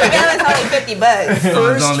 bail is only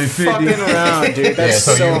 $50. It's only 50. Fucking around, dude. Yeah, That's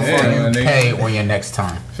so so you funny. pay on your next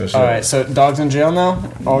time. For sure. All right, so dog's in jail now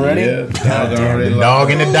already. Yeah, dog already The locked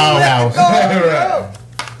dog in the doghouse. Right.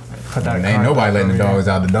 Ain't nobody letting the dogs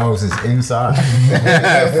out. The dogs is inside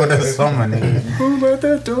for the summer, nigga. Who let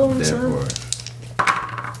that dog That inside? part.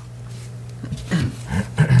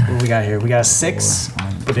 What we got here? We got 6,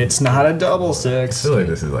 but it's not a double I 6. feel like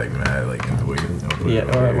this is like mad, like intuitive. Yeah,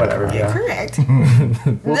 or whatever. Yeah. Correct.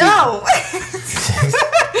 No.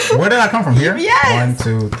 Where did I come from? Here? Yes.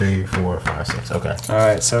 1, 2, 3, 4, 5, 6. Okay. All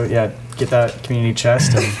right, so yeah, get that community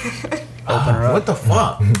chest and open her up. What the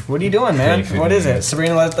fuck? What are you doing, man? Pay What is it? $50.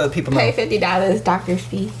 Sabrina, let the people know. Pay $50 doctor's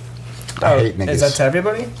fee. I hate niggas. Is that to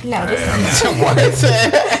everybody? No, this is What?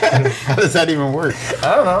 How does that even work?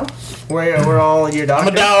 I don't know. We're all your I'm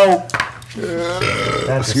a doctors. dog.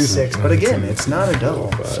 That's a 6, but again, it's not a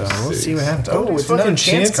double, so we'll see what happens. Oh, it's another fucking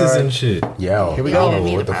chance chances card. and shit. Yo. Here we go. Yo,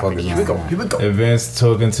 what the fuck is going on? Here we go. Advance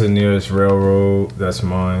token to nearest railroad. That's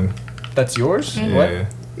mine. That's yours? Yeah. What?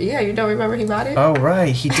 Yeah, you don't remember he bought it? Oh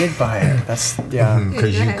right, he did buy it. That's yeah,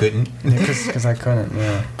 Because you couldn't. because I couldn't.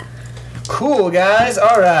 Yeah. Cool guys.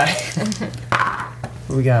 All right.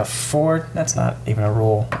 We got 4. That's not even a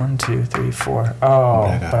roll. 1, 2, 3, 4.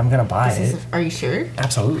 Oh, but I'm gonna buy it. Are you sure?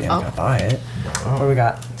 Absolutely, I'm Oh. gonna buy it. What do we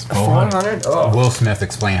got? 400. 400. Oh. Will Smith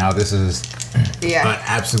explained how this is Yeah. an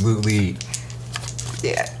absolutely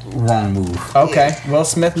Yeah. wrong move. Okay. Will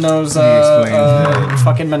Smith knows explains that.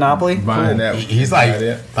 fucking Monopoly. Buying that. He's buying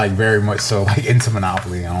it. like very much so like into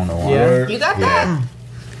Monopoly. I don't know why. Yeah. You got that?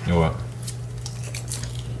 Yeah. What?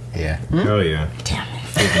 Yeah. Hell yeah.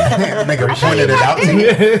 Nigga pointed it out to me.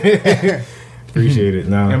 Appreciate it.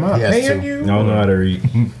 No. Am I Yes, paying too. you? I don't know how to read.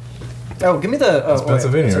 Oh, give me the. Oh, wait.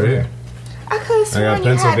 Pennsylvania right here. I could have sworn got you had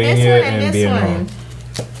Pennsylvania this one and and BMO.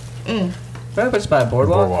 this one. Better just buy a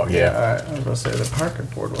boardwalk. Boardwalk, yeah. All right. I was gonna say the Parker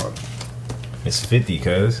boardwalk. It's 50,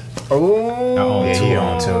 cuz. Oh. own Yeah, two. you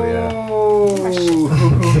own 2, yeah. Oh.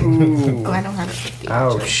 Oh, I don't have a 50.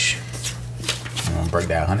 Ouch. I'm gonna break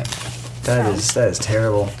that 100. That is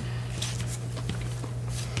terrible.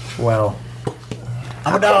 Well,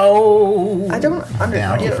 I'm a dog. I don't Damn,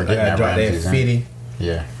 I understand. keep I forgetting gotta that drop round that season. 50.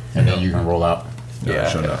 Yeah. And then you can roll out. Yeah.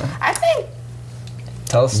 Shut up. I think,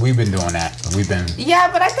 Tell us. We've been doing that. We've been yeah,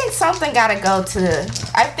 but I think something gotta go to.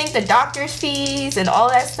 I think the doctor's fees and all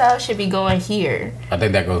that stuff should be going here. I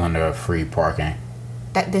think that goes under free parking.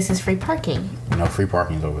 That this is free parking. You know, free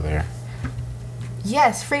parking's over there.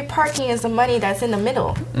 Yes, free parking is the money that's in the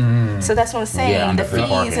middle. So that's what I'm saying. Yeah, under the free fees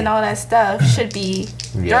parking. and all that stuff should be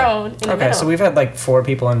Yeah. thrown in the Okay, middle. so we've had like 4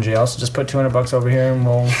 people in jail, so just put $200 over here, and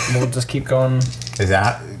we'll just keep going. Is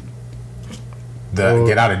that the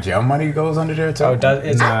get out of jail money goes under there too? Oh,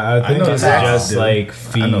 it's Nah, I think know it's taxes just do. like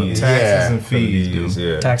I know fees. taxes Yeah, and fees.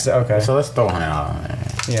 Yeah. tax. Okay. So let's throw $100 on there.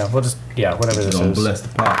 Yeah, we'll just whatever this Don't is. bless the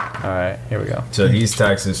pot. All right, here we go. So he's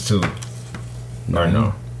taxes too. Or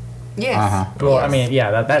no? yes. Well, I mean,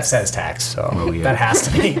 yeah, that says tax, so Oh, yeah. that has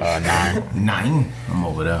to be 9. 9. I'm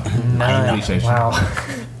over there. 9. Appreciate you. Wow.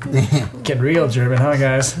 Get real, German, huh,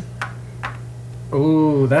 guys?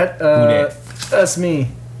 Ooh, that? that's me.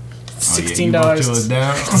 Oh, yeah, you $16. want yours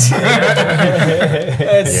down? It's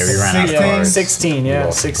Yeah, we ran out of cards. 16, We yeah,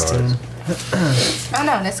 lost the 16. cards. Oh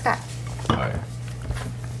no, that's Scott. Alright.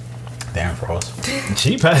 Damn, Frost.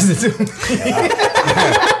 She passed it to me.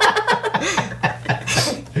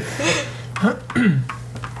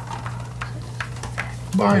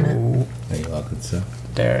 Ooh, Hey, y'all could tell.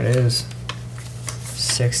 there it is.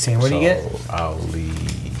 16. What do you get? So I'll leave.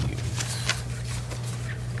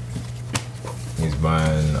 He's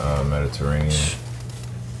buying Mediterranean.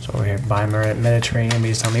 So we're here buy Mediterranean, but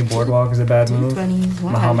he's telling me Boardwalk is a bad move.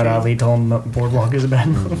 Muhammad Ali told him Boardwalk is a bad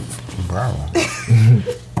move. Bro.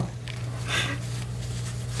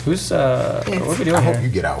 Who's, what are we doing I here? hope you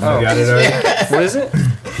get out. Oh. Got it already? What is it?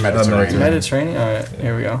 Mediterranean. Mediterranean? Alright,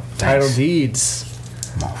 here we go. Title deeds.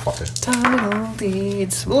 Motherfucker. Title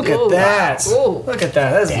deeds. Look Ooh. at that. Ooh. Look at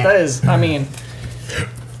that. That is, I mean,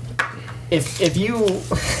 if you.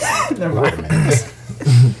 Never Wait a mind. minute.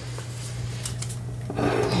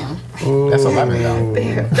 That's 11 though.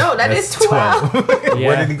 No, that is 12. Yeah.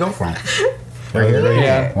 Where did he go from? Right here, right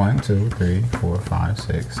Yeah. here. 1, 2, 3, 4, 5,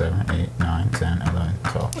 6, 7, 8, 9, 10, 11,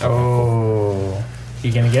 12. Oh.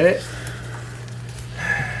 You gonna get it?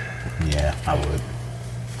 Yeah, I would.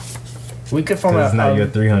 We could form It's a. not your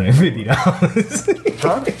 $350.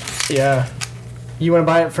 Huh? Yeah. You want to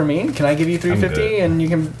buy it for me? Can I give you $350 good. and you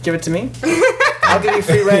can give it to me? I'll give you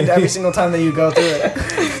free rent every single time that you go through it.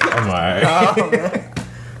 I'm alright.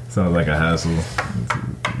 Sounds like a hassle. 1, 2,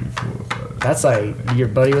 3, 4, 5. That's like your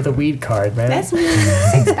buddy with a weed card, man. That's me.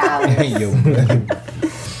 $6. Yo.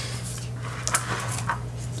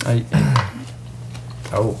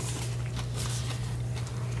 Oh.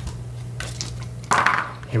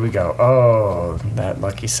 Here we go. Oh, that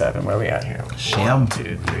lucky 7. Where are we at here? 1,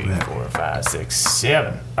 2, 3, 4, 5, 6,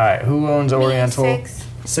 7. All right. Who owns Oriental?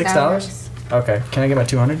 $6. Okay. Can I get my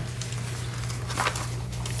 200?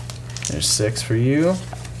 There's 6 for you.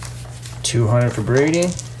 200 for Brady.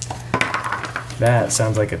 That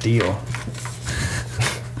sounds like a deal.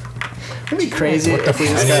 It'd be crazy if we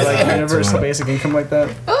just got like universal basic income like that.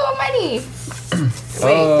 Oh, money.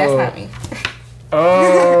 Wait, Oh. that's not me.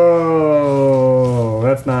 Oh,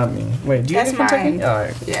 that's not me. Wait, do you That's have Kentucky? mine. All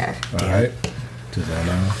right. Yeah. Alright.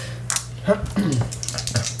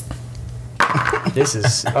 This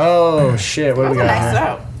is. Oh shit! What do we got Nice here?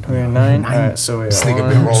 out. We got 9. All right, so we got This nigga 1,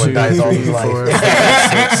 been rolling 2, dice all 3, his life. 4,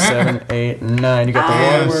 5, 6, 7, 8, 9. You got the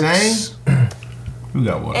waterworks. We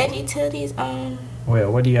got what? And utilities Wait,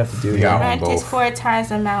 what do you have to do? Yeah. here? rent is both. 4 times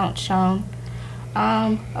the amount shown.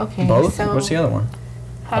 Okay. Both? So, What's the other one?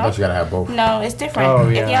 I thought you gotta have both. No, it's different. Oh,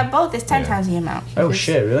 If yeah. you have both, it's 10 Yeah. times the amount. Oh It's-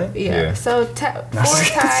 shit! Really? Yeah. Yeah. So 4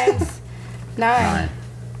 times 9.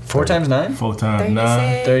 4 times 9? 4 times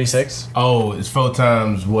 9. 36. Oh, it's 4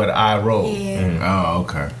 times what I rolled. Yeah. Oh,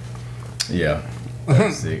 okay. Yeah.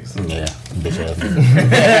 6. Yeah, bitch ass.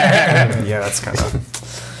 Yeah, that's kind of.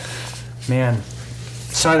 Man,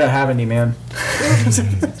 sorry that happened to you, man.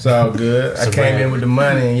 It's all good. I came in with the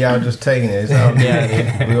money and y'all just taking it. It's all good.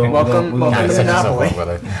 Yeah. Welcome to Set yourself Monopoly. up,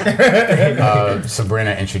 brother.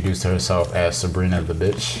 Sabrina introduced herself as Sabrina the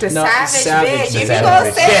bitch. The No, savage, savage, bitch. the If you savage gonna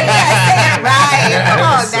bitch. say it, you gotta say it right. Come on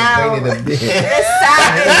now. Sabrina the bitch. The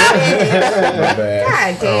savage, bitch. My bad.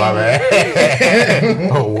 God damn. Oh, my bad.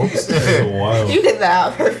 Oh, whoops. Wild. You did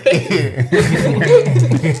that perfect.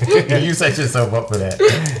 You set yourself up for that.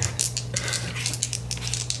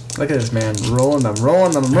 Look at this man rolling them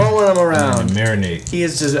around. Marinate. He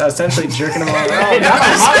is just essentially jerking them all around.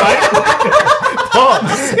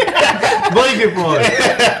 Blanket boy.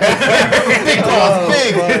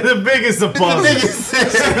 The biggest of pauses. I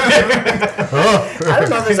don't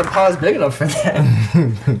know if there's a pause big enough for that.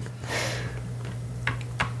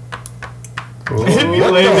 You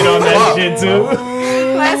landed on that shit too.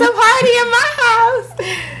 There's a party in my house.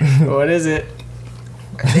 What is it?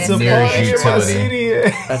 It's a Nearest party in my utility. city.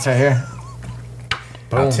 That's right here.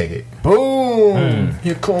 I'll take it. Boom!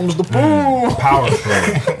 Here comes the boom. Power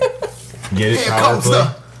play. Get it? Power play.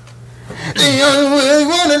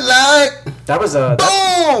 That was a.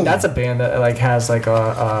 Boom! That's a band that like has like a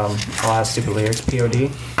lot of stupid lyrics. POD.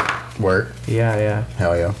 Work. Yeah.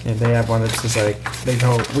 Hell yeah. And they have one that's just like they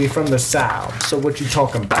go, "We from the South, so what you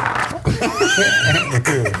talking about?"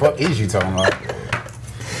 What is you talking about?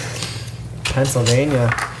 Pennsylvania.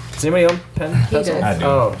 Does anybody own Pennsylvania? I do.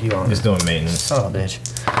 Oh, you own it. Just doing maintenance. Oh, bitch.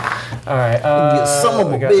 All right. You son of a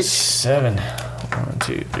we got bitch. 7. 1,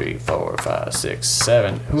 2, 3, 4, 5, 6,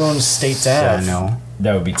 7. Who owns States I Ave? know.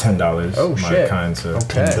 That would be $10. Oh, my shit. kind sir.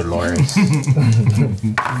 Okay. Dolores.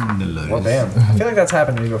 Well, damn. I feel like that's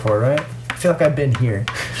happened to me before, right? I feel like I've been here.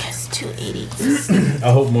 Yes, 280.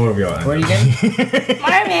 I hope more of y'all. Where are you getting?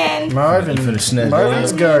 Marvin. Marvin. finna snatch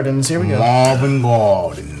Marvin's that. Gardens. Here we go. Marvin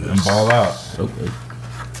Gordon. And ball out. Oh,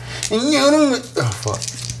 fuck.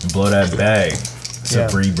 Blow that bag. Yeah.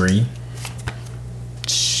 Sabri Bree.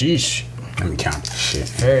 Sheesh. Let me count this shit.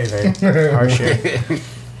 Very, very harsh here.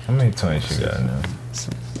 How many toys you got now?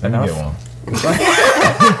 Let me Enough? get one.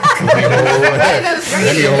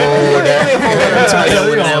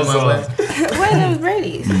 What are those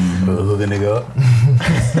Brady's? Hook a nigga up.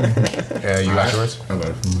 You got yours?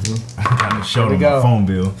 I showed we him go. my phone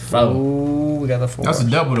bill. Ooh, we got the 4. That's a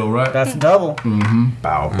double though, right? That's a double.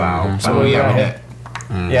 Bow, bow. So where y'all at?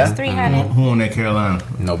 Yeah. 300. Who on that Carolina?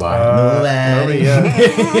 Nobody. Nobody,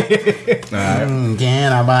 yeah.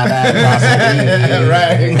 Can I buy that?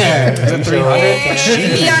 Right. Is it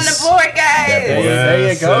 300? Be on the board, guys.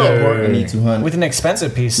 There you go. I need 200. With an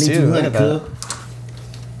expensive piece, too. Look at that.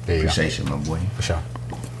 There you go. Appreciate you, my boy. For sure.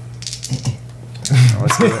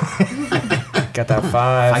 Let's do it. Got that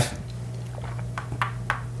 5.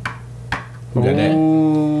 Who got that?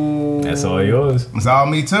 Ooh. That's all yours. It's all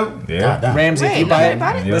me too. Yeah. Damn. Ramsey, if Wait, you buy nobody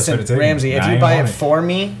bought it, it? Yeah, listen, that's what it Ramsey, if takes. you I buy ain't it on for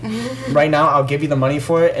me, right now, I'll give you the money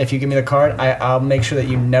for it. If you give me the card, I'll make sure that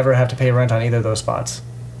you never have to pay rent on either of those spots.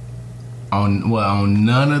 On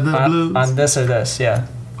none of the blues? On this or this, yeah.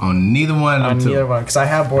 On neither one of On them two. neither one, because I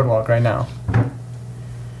have Boardwalk right now.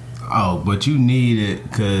 Oh, but you need it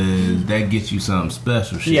because that gets you something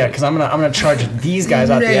special. Shit. Yeah, because I'm gonna charge these guys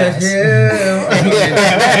out the ass.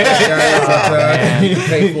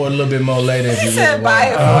 Pay for a little bit more later. If He you said really buy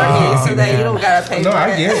it want. for me so that you don't gotta pay. No, for I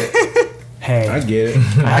it. get it. Hey, I get it.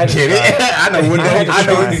 I Get it? I know what I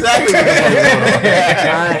know exactly what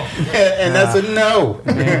and that's a no.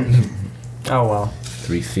 Oh well.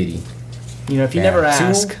 350. You know, if you never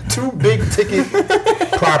ask. Two big ticket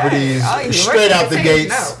properties Oh, you straight working out the the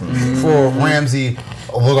gates tickets for Ramsey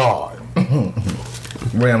Lagard.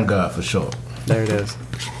 Ram God for sure. There it is.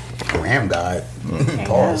 Ram God.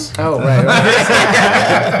 Pause. Oh right.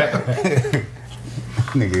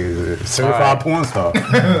 Nigga is a certified porn star.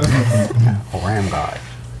 Ram God.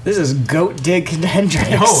 This is Goat Dig Hendrix.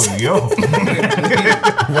 Oh, yo.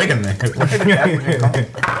 Wait a minute.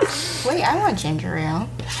 Wait, I want ginger ale.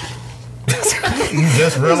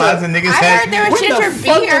 Just realizing niggas I heard there was Where ginger the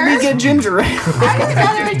fuck did we beer. get ginger ale? I didn't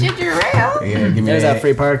know there was ginger ale. Yeah, give me There's that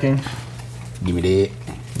free parking. Give me that.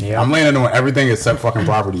 Yeah. I'm landing on everything except fucking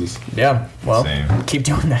properties. Yeah. Well, Same. keep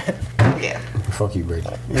doing that. Yeah. Fuck you, Brady.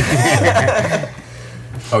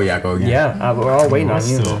 Oh yeah, go again. Yeah. We're all waiting on It's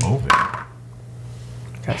you. still open.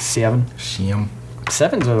 Got 7. Shim.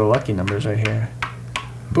 7s are the lucky numbers right here.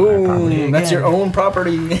 Boom. That's your own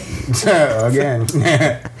property. Again.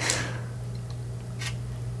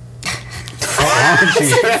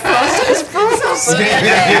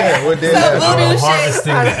 Yeah, what did Some voodoo shit.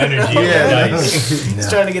 Harvesting the energy. Nice. He's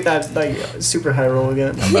trying to get that like super high roll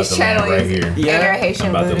again. I'm about He's to land channeling right here. Yeah. inner Haitian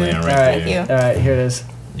I'm about to voodoo. land right Alright. there. Thank you. All right, here it is.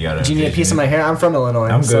 You gotta Do you need a envision piece of it. my hair? I'm from Illinois.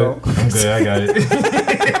 I'm so- good. I'm good. I got it.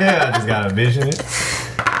 I just gotta vision it.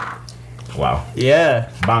 Wow. Yeah.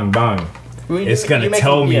 Bang bang. We- It's gonna you make-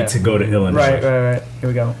 tell me yeah. to go to Illinois. Right. Here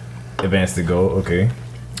we go. Advance to go. Okay.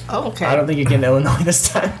 Oh, okay. I don't think you get Illinois this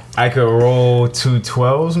time. I could roll 2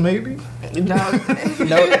 12s maybe. No. No,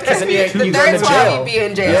 because then you The go third to one, jail. you'd be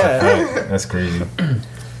in jail. Yeah. That's crazy.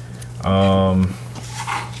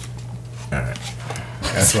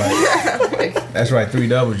 That's right. That's right. 3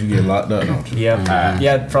 doubles, you get locked up, don't you? Yeah.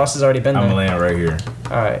 Yeah. Frost has already been I'm there. gonna land right here.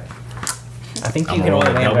 All right. I think you I'm can only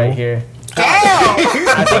rolling land double. right here. Damn!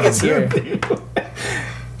 I think it's here.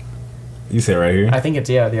 You said right here. I think it's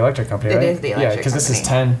the electric company, It right? is the Yeah, electric because this is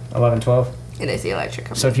company. 10, 11, 12. It is the electric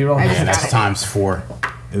company. So if you roll, I just And got that's it. times 4.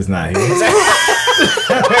 It's not here.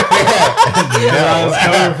 I was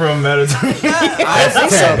coming from Mediterranean. I don't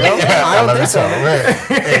think so, bro. I don't think so.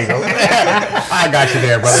 There you go. I got you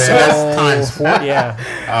there, brother. So- That's times 4. Yeah.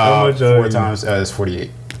 How much 4 you? times is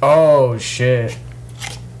 48. Oh shit.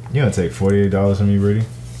 You gonna take $48 from me, Brady?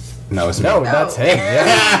 No, it's No, that's him.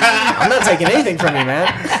 Yeah. I'm not taking anything from you, man.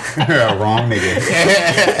 wrong nigga.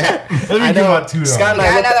 Let me I give know. out $2. Scott and You I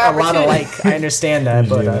got look a another lot opportunity. alike. I understand that,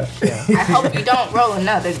 but yeah. I hope you don't roll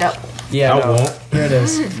another double. Yeah, I no. won't. Here it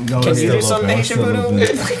is. No, Can it's you still do some open. I'm Haitian still voodoo? open.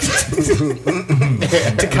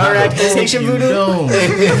 To counteract his Haitian voodoo? No. Is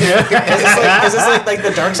this like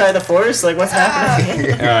the dark side of the force? Like what's happening?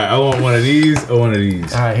 Alright, I want one of these or one of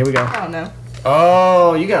these. Alright, here we go. I don't know.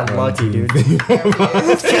 Oh, you got lucky, dude. Back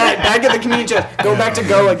at the community chest. Go back to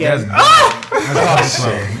go again. That's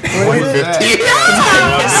slow. 150.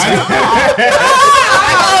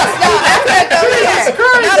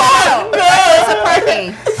 It's a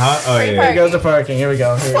parking. Huh? Oh yeah. Here goes the parking. Here we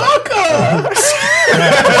go. Here we go.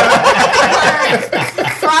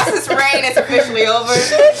 Frost's reign is officially over.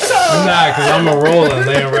 Nah, cause I'm a roll and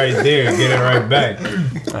land right there and get it right back.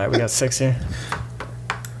 Alright, we got 6 here.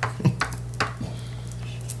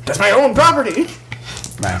 That's my own property.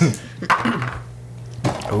 Nice.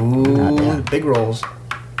 Ooh, big rolls.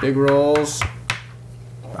 Big rolls.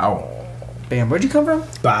 Ow. Bam, where'd you come from?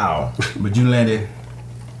 Bow. But you landed.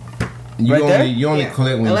 You Right only there? you only Yeah.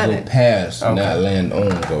 collect when you 11. go past, Okay. not land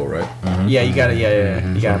on go, right? Yeah, you gotta, yeah.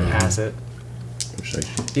 You gotta pass it.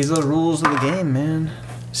 Appreciation. These are the rules of the game, man.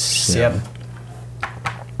 7.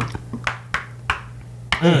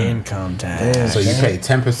 Income tax. So you pay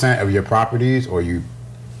 10% of your properties, or you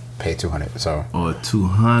pay 200. So Or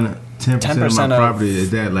 200, 10% of 10% my of- property.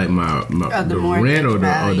 Is that like my Of the the mortgage rent or the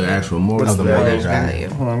value. actual mortgage Of the value? mortgage Value.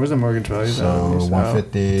 Hold on, where's the mortgage value? so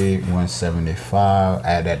 150, 175.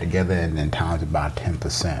 Add that together and then times it by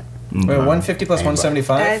 10%. Wait, 150 plus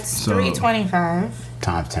 175? That's So- 325.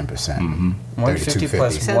 Times 10%. 150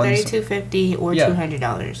 plus 32.50. So one. $32.50 or Yeah.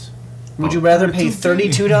 $200. Would you rather pay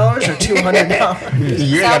 $32 or $200?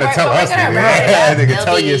 You ain't gotta tell us. Gonna nigga. round it up. Nigga,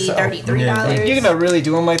 tell It'll be yourself. $33. You're gonna really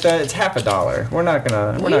do them like that? It's half a dollar. We're not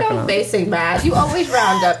gonna. We're We not know gonna. basic math. You always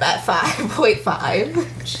round up at 5.5.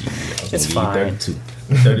 It's Give you fine. 32.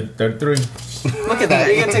 30, 33. Look at that.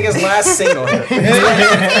 You're gonna take his last single hit.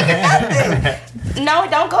 No,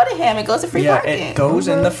 don't go to him. It goes to free Yeah, parking. it goes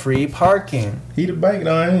in the free parking. He the bike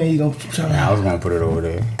on. He gonna. I was gonna put it over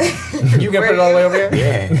there. You gonna put it all the way over here?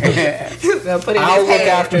 Yeah. Gonna put it in I'll his look head.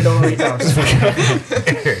 after it over here. No, I'm just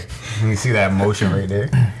kidding. You see that motion right there?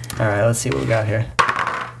 All right, let's see what we got here.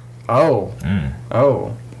 Oh.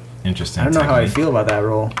 Oh. Interesting. I don't know how I technique. feel about that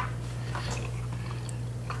roll.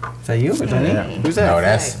 Is that you? Is that me? Who's that? No,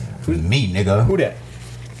 that's me, nigga. Who that?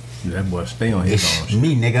 That boy stay on his It's own.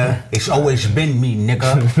 me, nigga. It's always been me,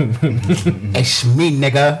 nigga. It's me,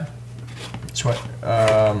 nigga. Which one?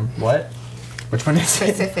 What? Which one is it?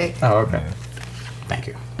 Specific. Oh, okay. Thank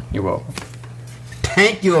you. You're welcome.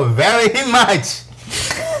 Thank you very much.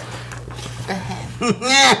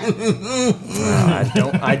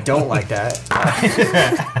 I don't like that.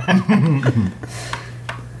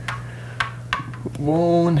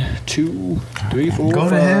 1, 2, 3, 4, Go to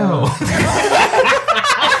 5. hell.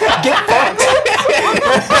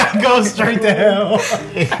 Go straight to hell.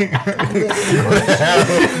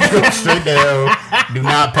 Go straight to hell. Do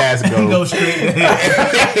not pass go. Go straight to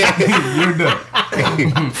hell. You're done.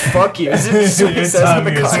 Fuck you. Is it what it It's says on time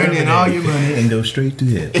the you card? spend in all your money and go straight to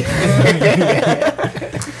hell.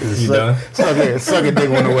 You done? Suck a dick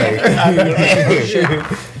one away.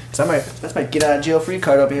 That's my get out of jail free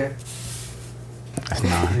card over here. That's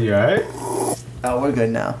not. You alright? Oh, we're good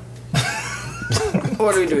now.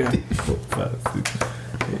 What are we doing? 4, 5, 6,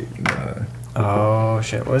 8, 9. Oh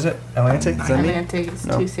shit, what is it? Atlantic? Is that me? Atlantic is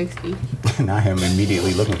No. 260. Now him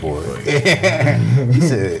immediately looking for it. He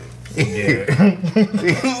said. Yeah.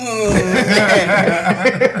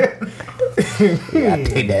 Yeah, I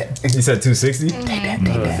take that. You said 260?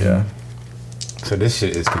 Yeah. So this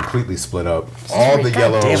shit is completely split up. All the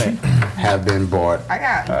yellows damn it. have been bought. I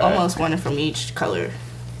got almost one from each color.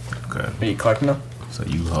 Okay. Are you collecting them? So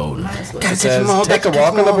you hold it. Might as well. It says, take a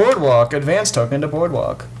walk on the boardwalk. Advance token to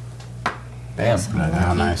boardwalk. Bam.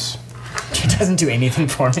 How nice. It doesn't do anything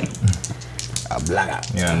for me. A black.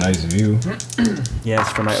 Yeah, nice view. Yeah,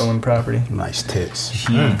 it's for my own property. Nice tits.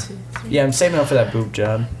 Yeah, I'm saving up for that boob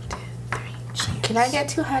job. Can I get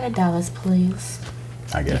 $200, please?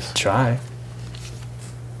 I guess. Try.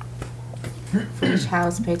 For each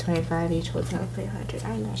house, pay 25. Each hotel, pay 100.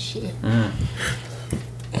 I know shit. I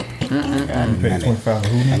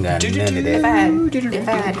got none of that. If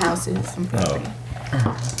I had houses, I'm probably.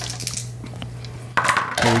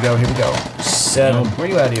 Here we go. 7. Where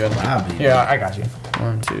you at even? Bobby. Here, I got you.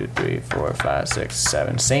 1, 2, 3, 4, 5, 6,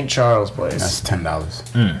 7. St. Charles Place. That's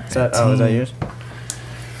 $10. Is that, oh, is that yours?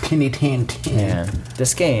 Penny 10 10. Man,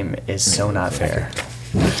 this game is so not fair.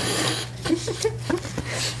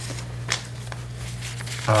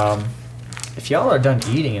 If y'all are done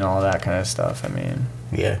eating and all that kind of stuff, I mean,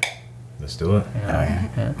 Yeah. Let's do it. you know, Oh yeah.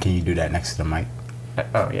 yeah. Can you do that next to the mic?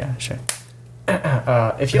 Oh yeah, sure.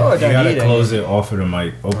 If y'all are You done gotta eating, close it off of the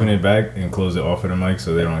mic. Open it back and close it off of the mic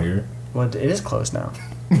so they don't hear it. well, it is closed now.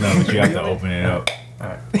 No, but you have to open it up.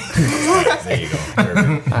 Alright. There you go.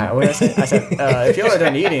 Perfect. Alright, what did I say? I said, if y'all are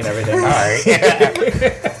done eating and everything,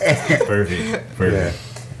 Perfect. Perfect.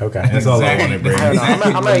 Okay. That's all I wanted, I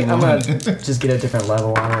don't Brady. know. I'm gonna just get a different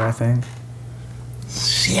level on it. I think.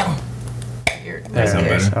 That's not There it is.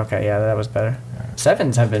 better. Okay, yeah, that was better.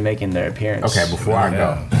 7s have been making their appearance. Okay, before I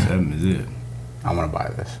go, 7 is it. I want to buy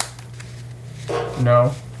this.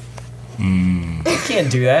 No. You can't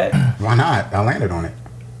do that. Why not? I landed on it.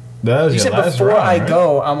 That was You your said last before round, I right?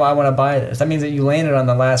 go, I want to buy this. That means that you landed on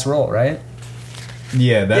the last roll, right?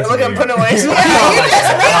 Yeah, that's Yeah, look, I'm weird. putting away. You just realized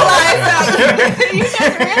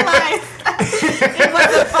it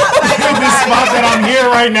was a fuck by This spot that I'm here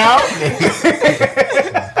right now.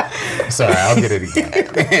 Sorry, I'll get it again. I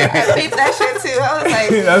peeped that shit too. I was like,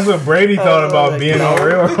 That's what Brady thought about being on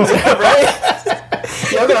railroad. Right?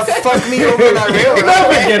 Y'all gonna fuck me over that railroad.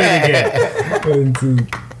 Never get it again. 1, 2,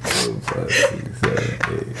 4, 5, 6,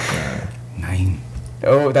 7, 8, 9.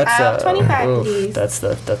 Oh, that's 25, oh, please. that's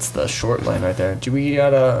the short line right there. Do we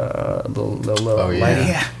got a little Oh, yeah.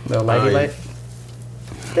 lighty, little lighty Oh, yeah. light?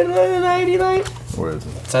 Little lighty light. Where is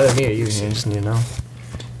it? It's either me or you. You just need to know.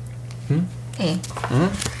 Wait.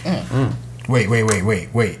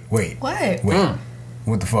 what?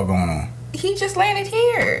 What the fuck going on? He just landed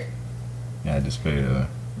here. Yeah, I just paid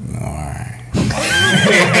Alright.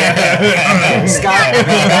 Scott,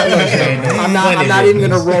 I'm not even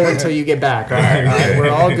gonna roll until you get back. All right, we're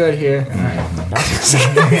all good here.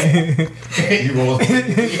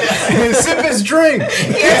 Sip his drink.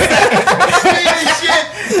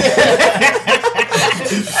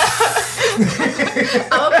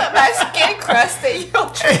 I'm gonna put my skin crust in your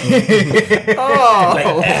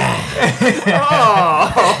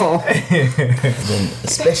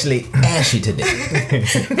Especially ashy today.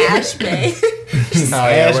 Ash Bay.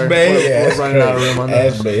 Ash Bay. We're running out of room on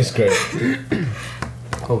that. Ash Bay is great.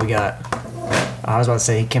 What we got? I was about to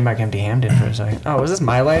say he came back empty-handed for a second. Oh, was this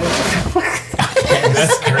my lighter?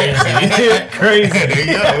 That's crazy.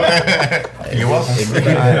 Crazy. You're welcome.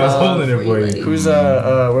 I was holding it for you. Who's where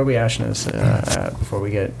are we ashing this at before we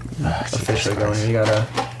get officially going? You gotta.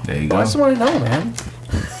 There you I go. just want to know, man.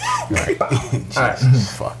 All right,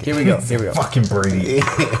 Fuck it. here we go. Here we go. Fucking Brady. All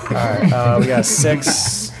right, we got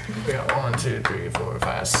 6. We got 1, 2, 3, 4,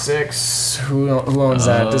 5, 6. Who owns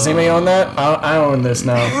that? Does anybody own that? I own this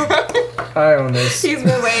now. I own this. He's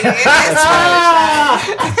been waiting.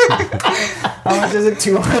 How much is it?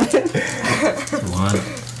 200.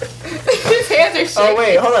 His hands are shaking. Oh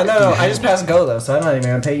wait, hold on. No. I just passed go though, so I'm not even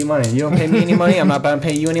gonna pay you money. You don't pay me any money. I'm not about to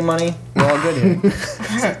pay you any money. We're all good here.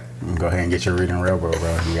 Go ahead and get your reading railroad,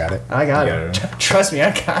 bro. You got it. I got You it. got Trust me,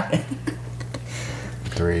 I got it.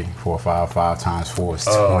 3, 4, 5. 5 times 4 is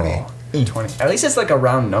 20. Oh, 20. At least it's like a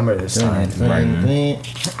round number this time.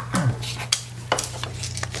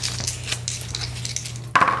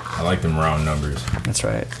 I like them round numbers. That's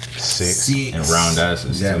right. 6. And round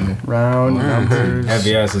asses too. Round numbers.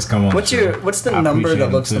 Heavy asses come on. What's the I number appreciate that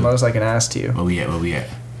them, looks the too. most like an ass to you? Where we at? Where we at?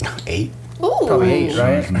 8. Ooh. Probably 8,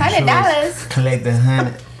 right? $100. Collect the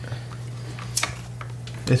 100.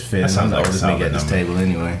 This fits. That sounds I'm the like a oldest nigga at this solid table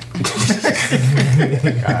anyway.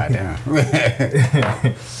 God damn.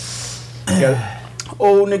 Yeah.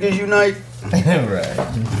 Old niggas unite. Right.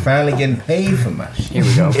 Finally getting paid for my shit. Here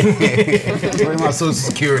we go. Where my social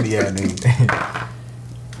security at, nigga?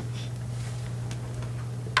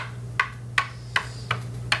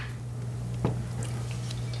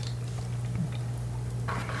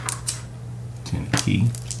 Ten key.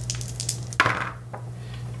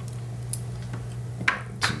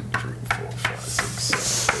 2, 3, 4, 5, 6,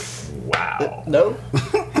 7, 8. Wow. No.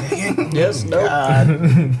 Yes. No.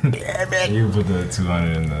 You put the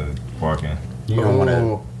 200 in the parking. You don't want to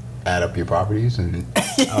Oh. add up your properties and.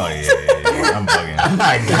 Oh yeah. I'm bugging.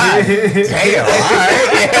 My God damn!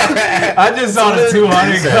 Alright. I just saw the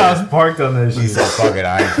 200 cars parked on that He shit. said, "Fuck it,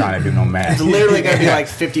 I ain't trying to do no math." It's literally gonna be like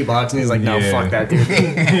 $50, and he's like, "No, Yeah. fuck that, dude."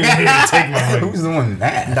 Take my money. Who's doing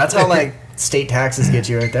that? That's how like state taxes get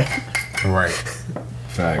you right there. Right.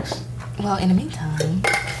 Facts. Well, in the meantime.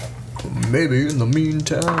 Maybe in the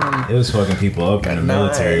meantime. It was fucking people up in the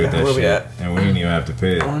military with that Where we shit, at? and we didn't even have to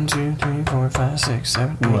pay it. 1, 2, 3, 4, 5, 6,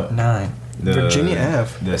 7, 8, What? 9. The, Virginia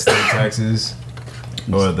Ave. The state taxes,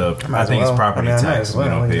 or the I think it's property tax we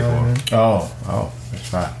don't pay for. Oh, that's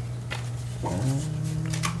fine.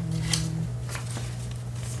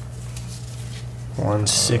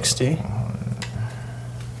 160.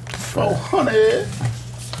 400.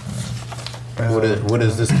 What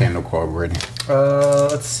is this candle called, Brittany?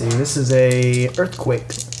 Let's see. This is a earthquake.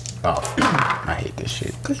 Oh, I hate this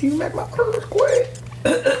shit. Cause you make my earthquake.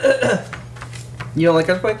 You don't like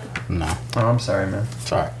earthquake? No, Oh, I'm sorry, man.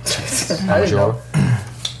 sorry. I didn't know.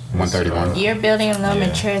 131. Your building in London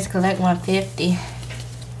Yeah. church collect 150.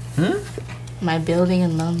 My building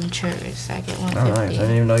in London church, I get Oh, nice. 150. I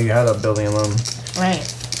didn't even know you had a building alone. Right.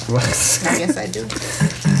 I guess I do.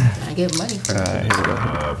 I get money for it. Here we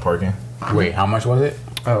go. Parking Wait, how much was it?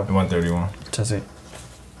 Oh, 131. does it?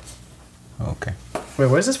 Okay. Wait,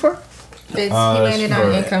 what is this for? It's, he That's landed on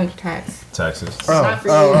for- income tax. Taxes. Oh, not for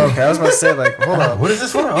you. okay. I was about to say, like, hold up. What is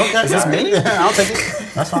this for? Okay, Is this me? I'll take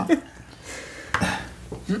it. That's fine.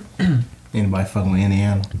 Anybody fucking with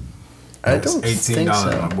Indiana? I don't $18, think my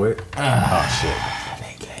so. boy. Oh shit.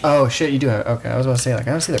 Oh shit, you do have. Okay, I was about to say, like,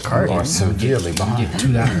 I don't see the card. Going here. severely behind. Get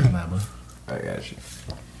 $2, my boy. I got you.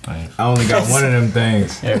 I only got one of them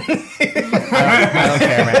things. I don't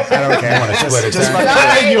care, man. I don't care. Split it Just down.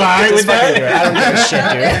 fucking You alright with fucking do it. I don't give a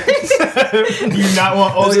shit, dude. You not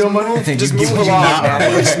want all your money? Just move along,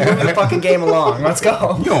 man. Just move the fucking game along. Let's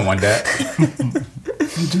go. You don't want that.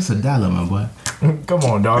 Just $1, my boy. Come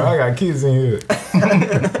on, dog. I got kids in here.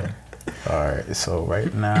 All right. So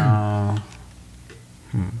right now,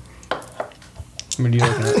 What are you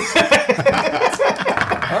looking at?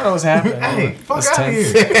 I don't know what's happening. Hey, fuck It's out 10. here.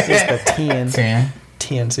 It's the 10. 10.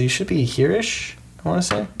 10. So you should be here-ish, I want to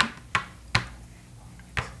say.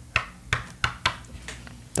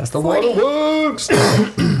 That's the waterworks.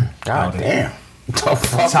 God damn. The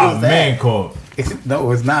fuck Top was man called. that?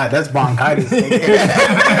 No, it's not. That's bronchitis. I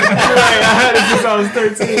had it since I was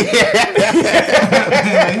 13.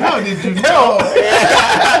 How did you know?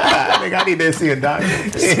 I think I need to see a doctor.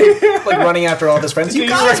 Like running after all his friends. Do you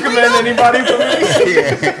recommend anybody for me?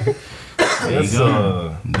 Yeah. There you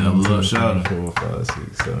go. Double up shot. 4, 5,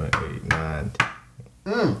 6, 7, 8, 9.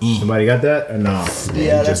 10. Somebody got that or no?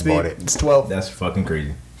 Yeah, you just bought it. It's 12. That's fucking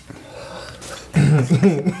crazy.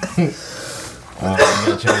 I'm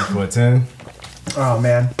gonna change for a 10. Oh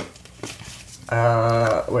man.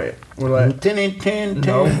 Wait. What do I? 10.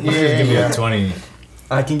 No. Just give me a 20.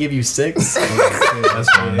 I can give you 6. That's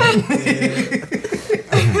fine.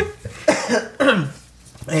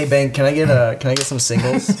 Hey Bank, can I get some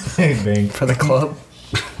singles Bank. for the club?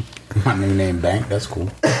 My new name Bank. That's cool.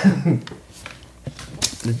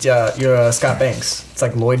 You're Scott Banks. It's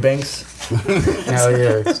like Lloyd Banks. Hell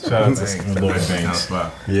yeah. Shout out to Lloyd Banks.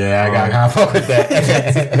 Yeah, I got fuck with that.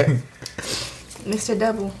 Mr.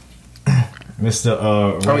 Double. Mr.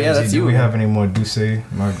 yeah, that's do you. we have any more Duce?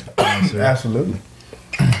 Absolutely.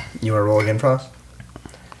 You wanna roll again, Frost?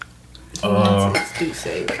 Do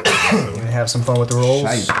save. You gonna have some fun with the rolls?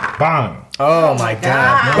 Bang! Oh my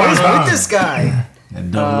god. What is with this guy?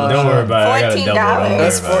 That double up Don't worry about it. I got a double. Don't worry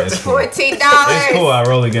That's about it. It's cool. $14. It's cool. I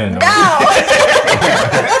roll again. No. No.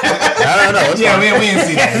 Yeah, we didn't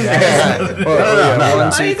see that. No.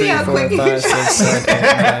 1, 2, 3, 4, 5, 6, 7, 8, 9.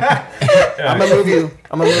 I'm gonna move you.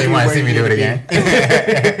 You want to see me do it again?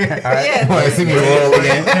 Yeah. Want to see me roll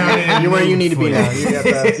again? You're where you need to be now. You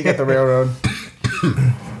got the railroad.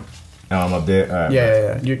 Oh, I'm up there. All right.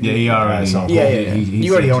 Yeah. You, Yeah, he already. So Yeah. He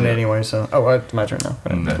You already said own it that. anyway, so. Oh, it's my turn now.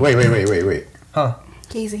 Wait. Huh.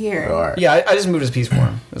 He's here. All right. Yeah, I just moved his piece for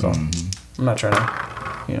him, is all. I'm not trying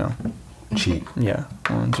to, Cheat. Yeah.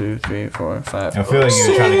 1, 2, 3, 4, 5. I feel like you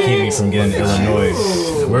were trying to keep me from getting Illinois.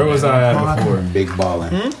 Where was I at before? Big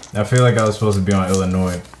ballin'. I feel like I was supposed to be on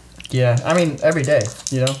Illinois. Yeah, I mean, every day,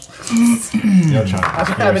 Y'all trying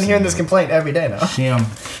to I've been hearing this complaint every day now. Shim.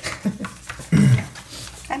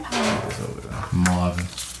 I'm home. Marvin.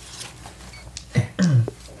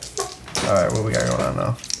 Alright, what we got going on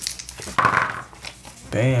now?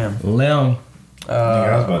 Bam. Lim. I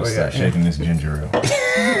was about what to we start got? shaking this ginger ale. 1, 2,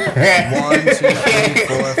 3,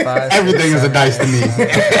 4, 5. Everything is a dice to me.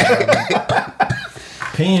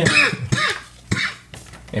 Pen.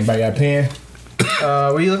 Anybody got a pen? What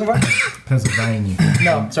are you looking for? Pennsylvania.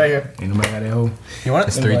 No, it's right here. Ain't nobody got that hoe? You want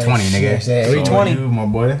It's it? 320, nigga. 320. You, my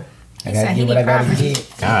boy. I gotta get what I gotta get.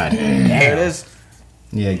 God There damn. it is.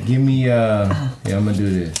 Yeah, give me yeah, I'm gonna do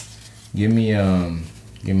this. Give me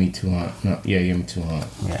 200. No, yeah, give me 200.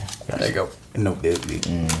 Yeah. There you go. No, dude.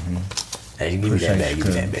 Hey, give me that bag. Give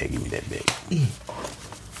me that bag. Give me that bag.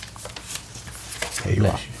 Here you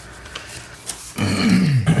are.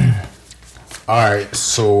 All right,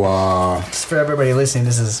 so Just for everybody listening,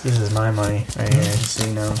 this is my money right here, just so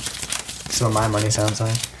you know. This is what my money sounds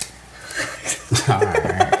like.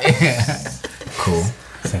 Cool.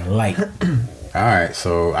 Sound light. all right,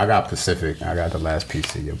 so I got Pacific. I got the last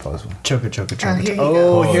piece of your puzzle. Choker. here you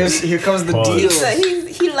Oh, go. here comes the Pause. deal.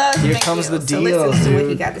 He loves Here making comes the deals, so listen deals, to what he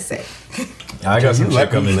dude. got to say. I got some shit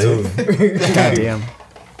coming too. Goddamn.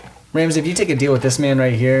 Rams, if you take a deal with this man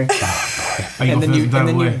right here, and then you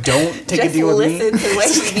don't take a Just deal with me, listen to what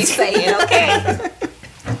he be saying, okay?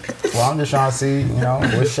 Well, I'm just trying to see,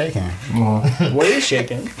 what's shaking. what is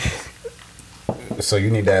shaking? So you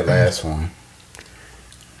need that last one.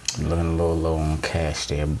 I'm looking a little low on cash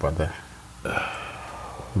there, brother.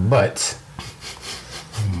 But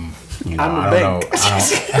I'm a I bank. don't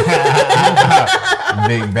know.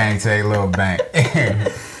 Big bank take little bank.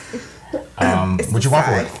 What you want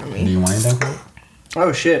for side it? for me. Do you want anything for it?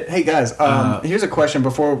 Oh shit! Hey guys, here's a question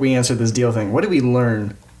before we answer this deal thing. What did we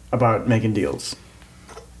learn about making deals?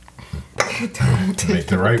 Make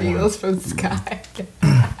the right one. Deals from Sky.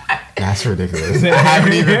 That's ridiculous. I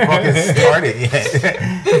haven't even fucking started yet.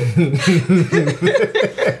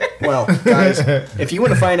 Well, guys, if you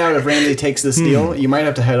want to find out if Ramsey takes this deal, you might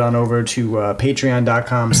have to head on over to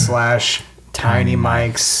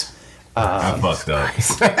patreon.com/tinymikes. I fucked up. Go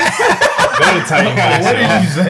to Tiny Mike's. What did you say?